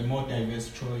students a more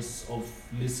diverse choice of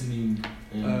listening?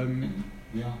 No,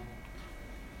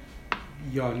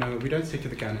 we don't stick to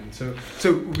the canon. So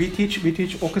we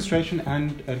teach orchestration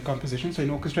and composition. So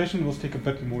in orchestration, we'll stick a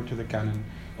bit more to the canon.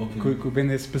 Okay. When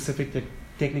there's specific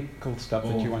technical stuff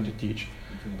that you want to teach.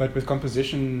 Okay. But with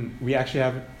composition, we actually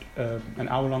have an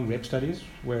hour-long rep studies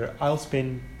where I'll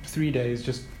spend 3 days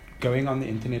just going on the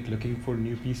internet looking for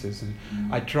new pieces, and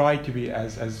I try to be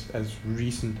as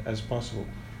recent as possible.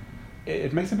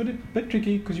 It makes it a bit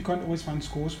tricky because you can't always find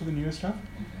scores for the newer stuff.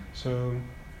 So,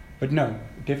 but no,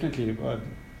 definitely,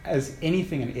 as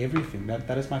anything and everything,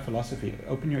 that is my philosophy.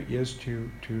 Open your ears to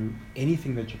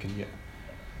anything that you can hear.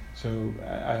 So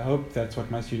I hope that's what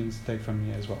my students take from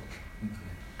me as well.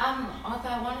 Arthur,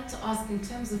 I wanted to ask in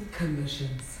terms of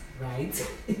commissions, right?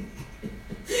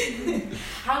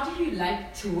 How do you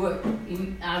like to work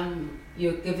in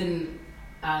you're given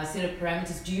a set of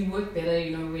parameters? Do you work better,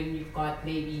 when you've got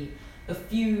maybe a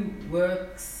few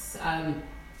works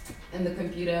in the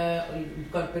computer, or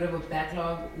you've got a bit of a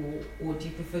backlog, or do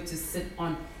you prefer to sit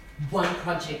on one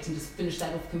project and just finish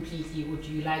that off completely, or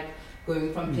do you like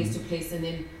going from place to place and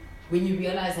then when you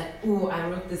realize that, oh, I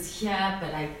wrote this here,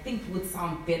 but I think it would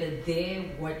sound better there.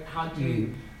 How do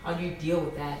you deal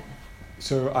with that?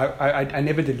 So I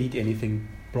never delete anything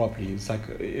properly. It's like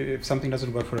if something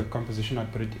doesn't work for a composition, I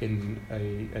put it in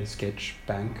a sketch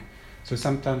bank. So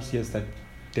sometimes, yes, that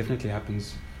definitely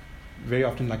happens. Very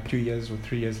often, like 2 years or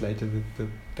 3 years later,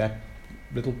 that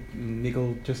little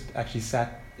niggle just actually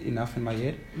sat enough in my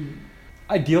head.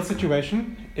 Ideal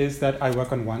situation is that I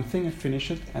work on one thing and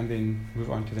finish it and then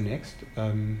move on to the next.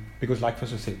 Because like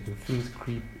Foster said, the things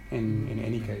creep in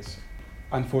any case.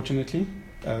 Unfortunately,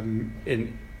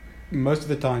 in most of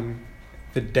the time,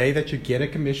 the day that you get a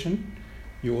commission,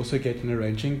 you also get an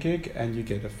arranging gig and you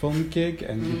get a film gig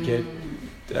and you get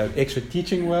extra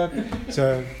teaching work.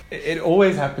 So it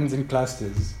always happens in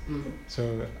clusters.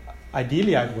 So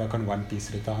ideally I'd work on one piece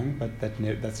at a time, but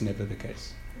that's never the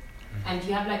case. And do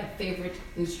you have like a favorite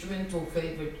instrument or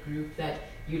favorite group that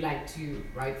you like to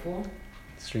write for?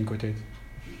 String quartet.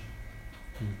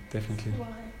 Definitely.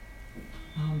 Why?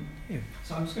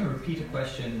 So I'm just going to repeat a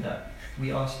question that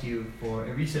we asked you for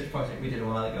a research project we did a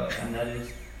while ago, and that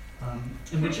is,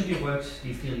 in which of your works do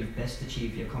you feel you've best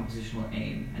achieved your compositional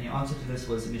aim? And your answer to this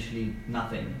was initially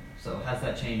nothing. So has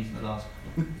that changed in the last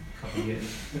couple of years,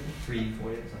 3,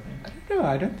 4 years, I think? No,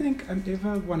 I don't think I'm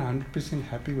ever 100%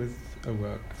 happy with a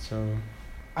work. So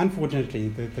unfortunately,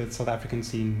 the South African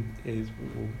scene is,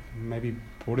 or maybe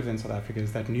broader than South Africa,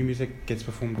 is that new music gets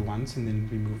performed once and then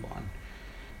we move on.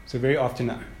 So very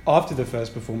often after the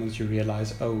first performance you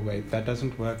realize, oh wait, that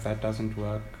doesn't work,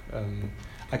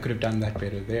 I could have done that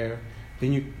better there.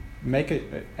 Then you make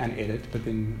an edit, but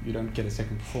then you don't get a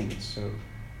second performance. So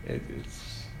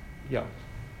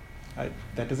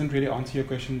that doesn't really answer your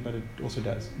question, but it also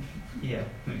does. Yeah,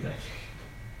 exactly.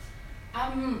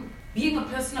 Being a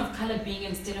person of color, being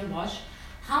in Stellenbosch,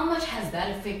 how much has that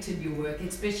affected your work,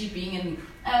 especially being in,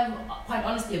 quite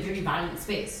honestly, a very violent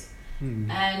space?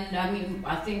 And I mean,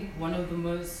 I think one of the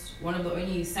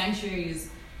only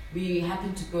sanctuaries we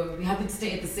happened to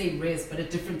stay at the same res, but at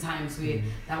different times, where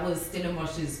that was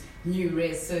Stellenbosch's new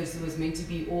res, so it was meant to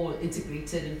be all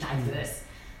integrated and diverse.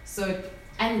 So,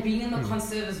 and being in the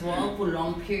conserve as well for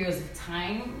long periods of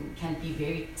time can be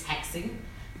very taxing.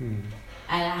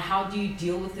 And how do you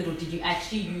deal with it, or did you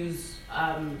actually use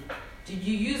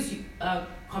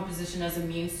composition as a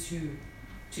means to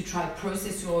try to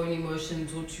process your own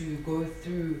emotions, or to go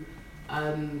through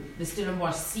the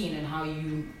Stellenbosch scene and how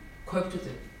you coped with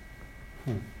it?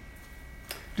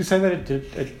 To say that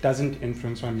it doesn't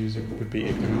influence my music would be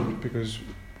ignorant, because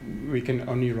we can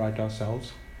only write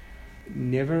ourselves.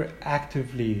 Never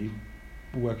actively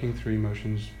working through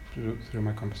emotions through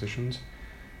my compositions.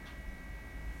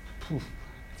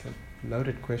 It's a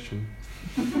loaded question.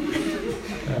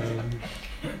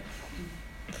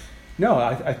 No,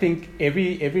 I think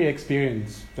every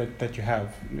experience that you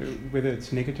have, whether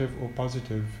it's negative or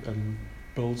positive,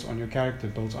 builds on your character,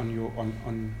 builds on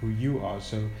on who you are.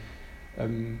 So,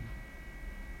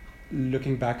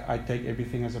 looking back, I take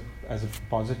everything as a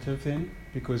positive thing,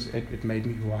 because it made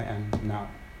me who I am now.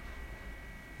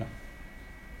 Yeah.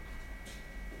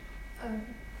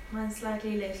 Mine's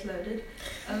slightly less loaded.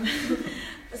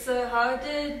 So how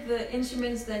did the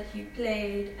instruments that you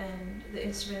played and the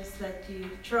instruments that you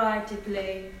tried to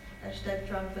play,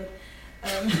 #trumpet,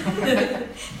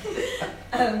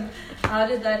 how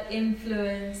did that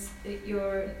influence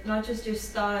not just your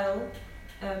style,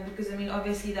 because I mean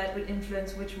obviously that would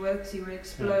influence which works you were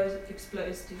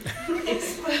exposed to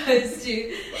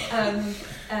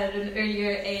at an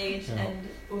earlier age, and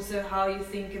also how you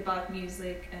think about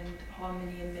music and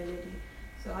harmony and melody.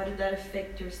 So how did that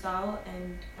affect your style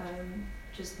and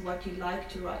just what you like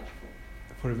to write for?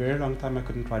 For a very long time I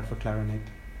couldn't write for clarinet.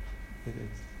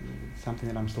 It's something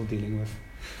that I'm still dealing with.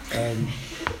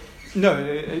 No,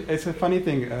 it's a funny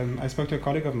thing. I spoke to a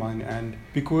colleague of mine, and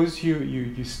because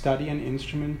you study an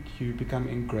instrument, you become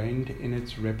ingrained in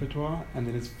its repertoire, and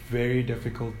then it's very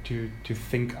difficult to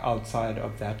think outside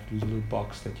of that little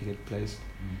box that you get placed.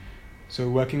 So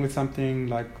working with something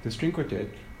like the string quartet,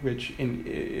 which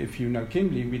if you know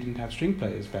Kimberley, we didn't have string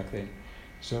players back then.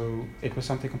 So it was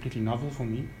something completely novel for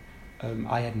me.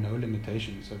 I had no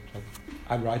limitations.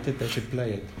 I write it, they should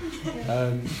play it,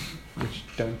 which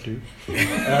don't do.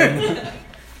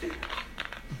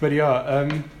 But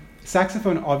yeah,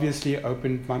 saxophone obviously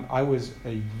opened I was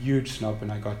a huge snob when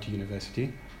I got to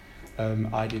university.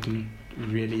 I didn't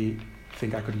really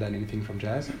think I could learn anything from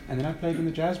jazz, and then I played in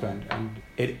the jazz band, and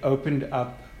it opened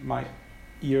up my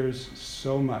ears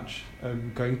so much.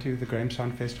 Going to the Graham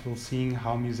Sound Festival, seeing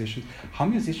how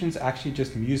musicians actually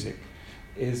just music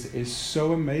is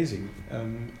so amazing,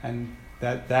 and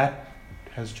that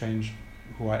has changed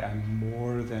who I am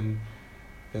more than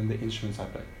the instruments I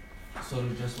play. Sorry,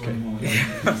 just Okay. one more.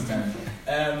 This time.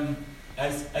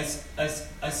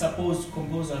 I suppose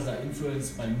composers are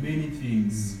influenced by many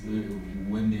things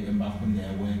when they embark on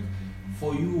their work.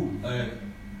 For you, are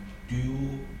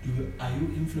you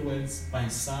influenced by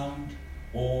sound,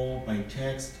 or by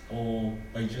text, or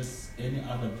by just any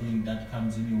other thing that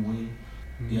comes in your way?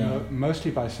 Yeah.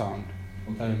 Mostly by sound.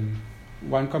 Okay.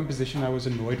 One composition I was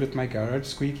annoyed with my garage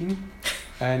squeaking,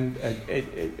 and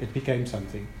it became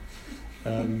something.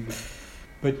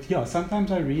 But yeah,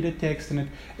 sometimes I read a text and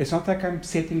it's not like I'm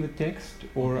setting the text,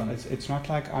 or it's not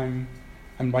like I'm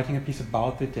writing a piece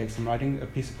about the text. I'm writing a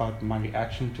piece about my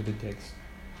reaction to the text.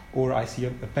 Or I see a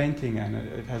painting and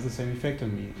it has the same effect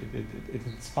on me. It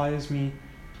inspires me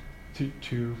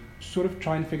to sort of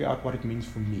try and figure out what it means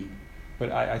for me.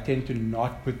 But I tend to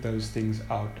not put those things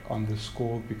out on the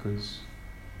score because,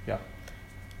 yeah.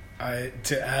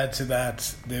 To add to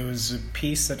that, there was a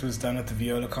piece that was done at the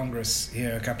Viola Congress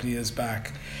here a couple of years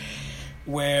back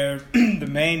where the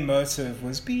main motive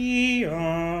was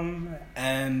Beyond,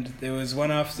 and there was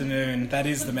one afternoon, that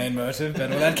is the main motive,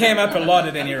 but that came up a lot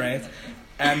at any rate.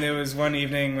 And there was one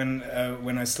evening when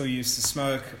I still used to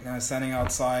smoke, and I was standing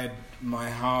outside my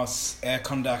house, air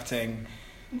conducting,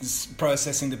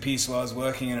 processing the piece while I was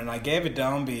working in it, and I gave a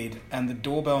downbeat, and the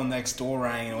doorbell next door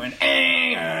rang, and it went,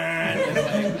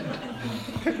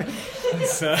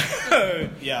 so,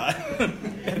 yeah.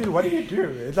 What do you do?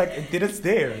 It's like, it's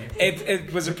there.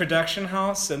 It was a production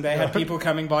house, and they had people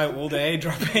coming by all day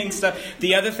dropping stuff.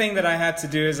 The other thing that I had to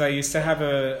do is I used to have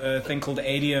a thing called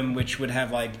Adium, which would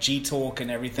have like G-Talk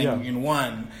and everything in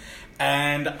one.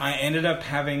 And I ended up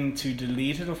having to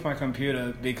delete it off my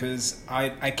computer because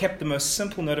I kept the most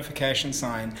simple notification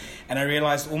sign, and I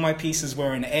realized all my pieces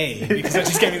were in A because I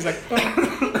just gave these like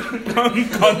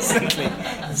constantly.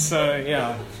 So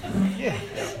yeah.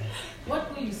 What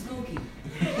were you smoking?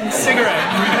 Cigarette.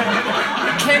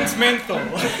 Kent menthol.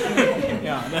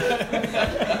 Yeah.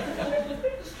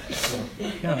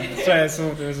 Sorry, I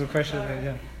saw there was a question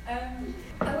there. Yeah.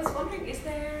 I was wondering, is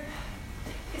there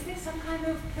some kind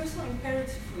of personal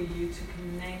imperative for you to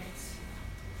connect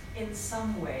in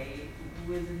some way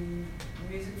with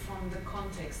music from the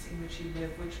context in which you live,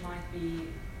 which might be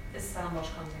a Stellenbosch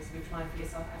context, which might be a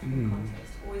South African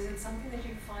context, or is it something that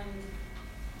you find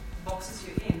boxes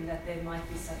you in, that there might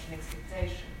be such an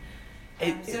expectation?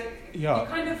 You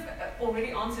kind of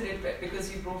already answered it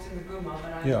because you brought in the Guma,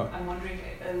 but I'm wondering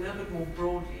a little bit more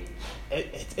broadly.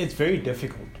 It's very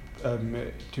difficult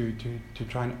to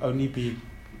try and only be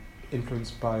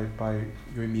influenced by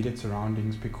your immediate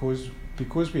surroundings because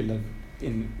we live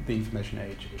in the information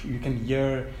age. You can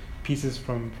hear pieces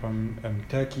from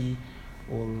Turkey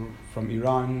or from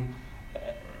Iran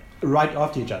right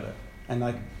after each other, and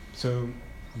like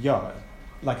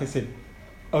I said,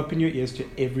 open your ears to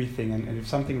everything, and if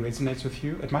something resonates with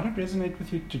you, it might not resonate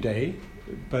with you today,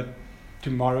 but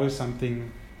tomorrow something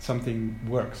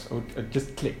works or it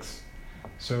just clicks.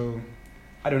 So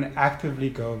I don't actively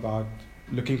go about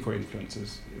looking for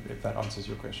influences, if that answers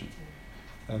your question.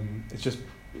 It's just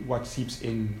what seeps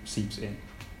in.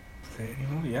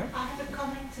 Yeah. I have a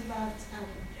comment about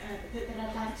that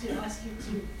I'd like to ask you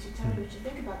to tell me what you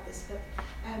think about this. But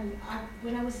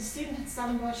when I was a student at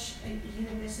Stellenbosch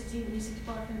University, the music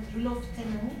department, Roelof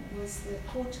Temminck was the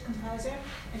court composer,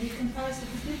 and he composed a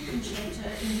flute concerto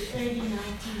in the early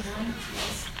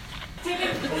 1990s.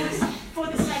 For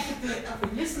the sake of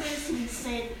the listeners, he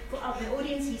said, of the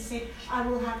audience, he said, I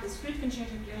will have this flute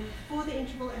concerto played before the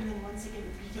interval and then once again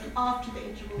repeated after the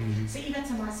interval. So Iva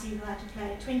Tomasi, who had to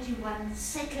play a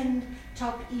 21-second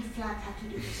top E flat, had to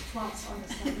do this twice on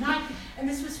the same night. And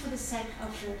this was for the sake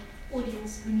of the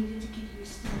audience who needed to get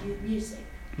used to new music.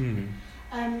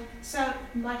 So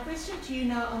my question to you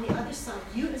now, on the other side,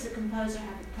 you as a composer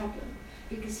have a problem,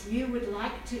 because you would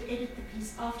like to edit the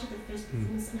piece after the first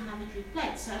performance and have it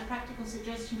replayed. So a practical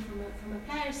suggestion from a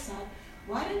player's side,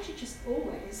 why don't you just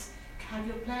always have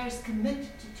your players commit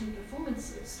to 2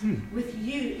 performances with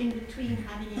you in between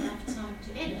having enough time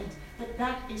to edit, but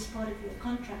that is part of your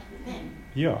contract with them.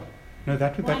 Yeah. No,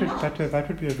 that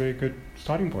would be a very good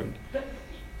starting point. But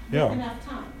with enough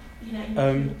time, in between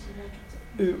to make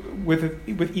it. With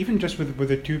even just with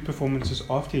the 2 performances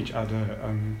after each other,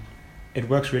 it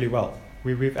works really well.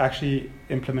 We've actually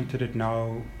implemented it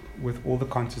now with all the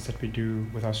concerts that we do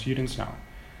with our students now,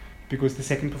 because the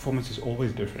second performance is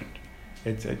always different.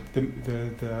 It's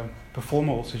the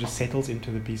performer also just settles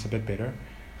into the piece a bit better.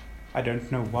 I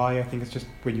don't know why. I think it's just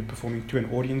when you're performing to an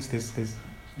audience, there's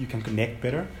you can connect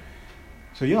better.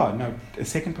 So a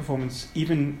second performance,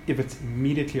 even if it's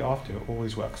immediately after,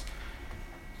 always works.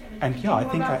 Yeah, And yeah, I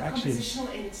think I More about actually-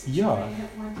 compositional edits that yeah. you may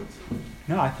have wanted to.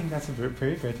 No, I think that's a very,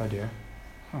 very great idea.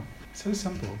 Oh, so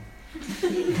simple.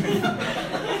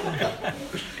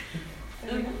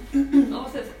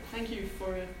 Arthur, thank you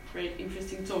for a great,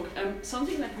 interesting talk.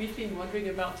 Something that we've been wondering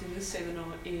about in this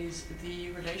seminar is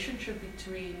the relationship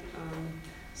between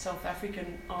South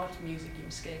African art music,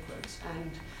 in scare quotes,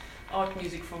 and art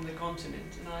music from the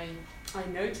continent. And I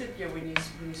noted, when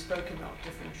you spoke about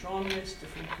different genres,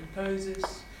 different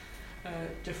composers,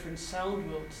 different sound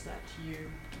worlds that you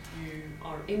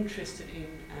are interested in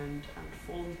and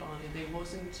formed by, there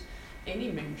wasn't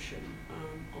any mention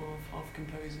of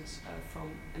composers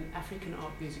from an African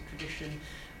art music tradition,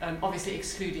 obviously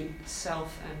excluding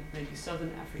South and maybe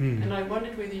Southern Africa. And I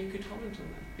wondered whether you could comment on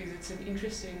that, because it's an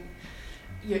interesting,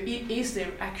 is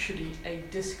there actually a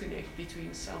disconnect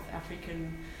between South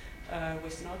African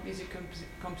Western art music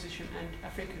composition and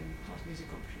African art music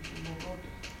composition more broadly?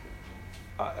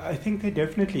 I think there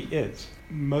definitely is,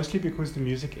 mostly because the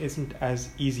music isn't as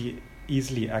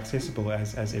easily accessible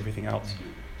as everything else.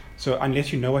 So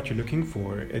unless you know what you're looking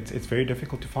for, it's very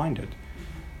difficult to find it.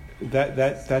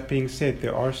 That being said,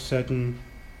 there are certain,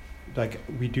 like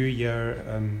we do hear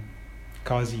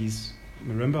Kazi's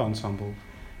marimba ensemble,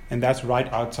 and that's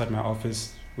right outside my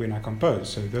office when I compose.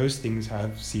 So those things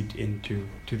have seeped into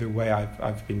the way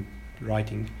I've been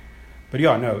writing. But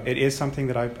yeah, no, it is something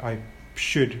that I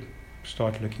should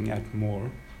start looking at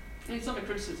more. And it's not a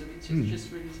criticism, it's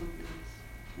just really something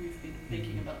that we've been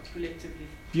thinking about collectively.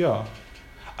 Yeah.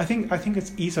 I think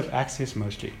it's ease of access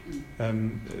mostly.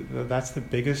 That's the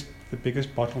biggest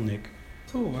bottleneck.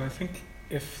 Cool. I think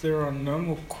if there are no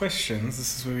more questions,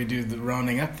 this is where we do the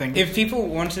rounding up thing. If people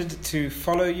wanted to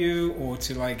follow you or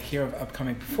to hear of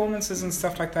upcoming performances and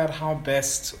stuff like that, how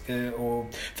best? Or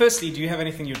firstly, do you have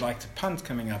anything you'd like to punt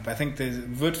coming up? I think the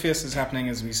Woordfeest is happening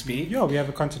as we speak. Yeah, we have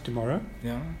a concert tomorrow.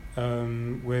 Yeah.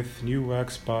 With new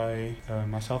works by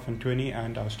myself and Tony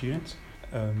and our students,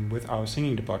 with our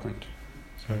singing department.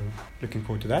 So looking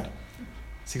forward to that.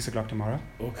 6 o'clock tomorrow.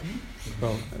 Okay.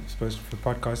 Well, I suppose for the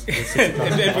podcast, it was 6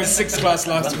 o'clock. It was 6 o'clock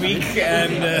last week,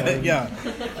 and yeah.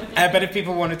 But if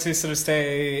people wanted to sort of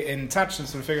stay in touch and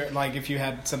sort of figure out, if you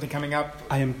had something coming up.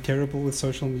 I am terrible with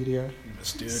social media. You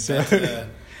must do it. So,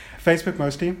 Facebook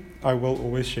mostly. I will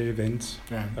always share events.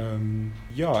 Yeah. And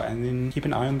then keep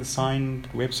an eye on the Signed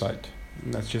website.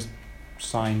 And that's just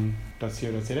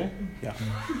sign.co.za. Yeah.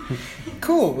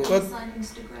 Cool. Well, Sign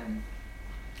Instagram.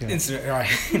 Yeah. Right.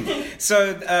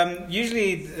 So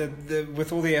usually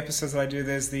with all the episodes that I do,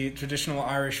 there's the traditional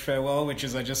Irish farewell, which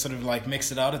is I just sort of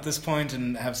mix it out at this point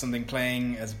and have something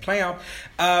playing as a play out.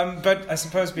 But I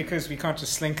suppose because we can't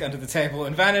just slink under the table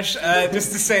and vanish,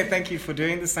 just to say thank you for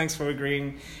doing this. Thanks for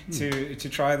agreeing to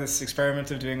try this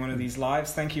experiment of doing one of these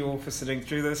lives. Thank you all for sitting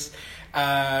through this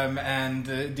and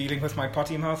dealing with my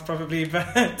potty mouth probably.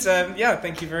 But yeah,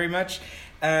 thank you very much.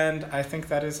 And I think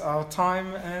that is our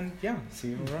time, and yeah, see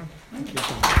you around. Thank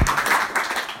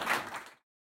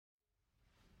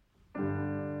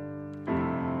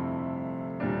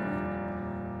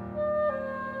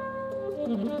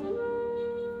you.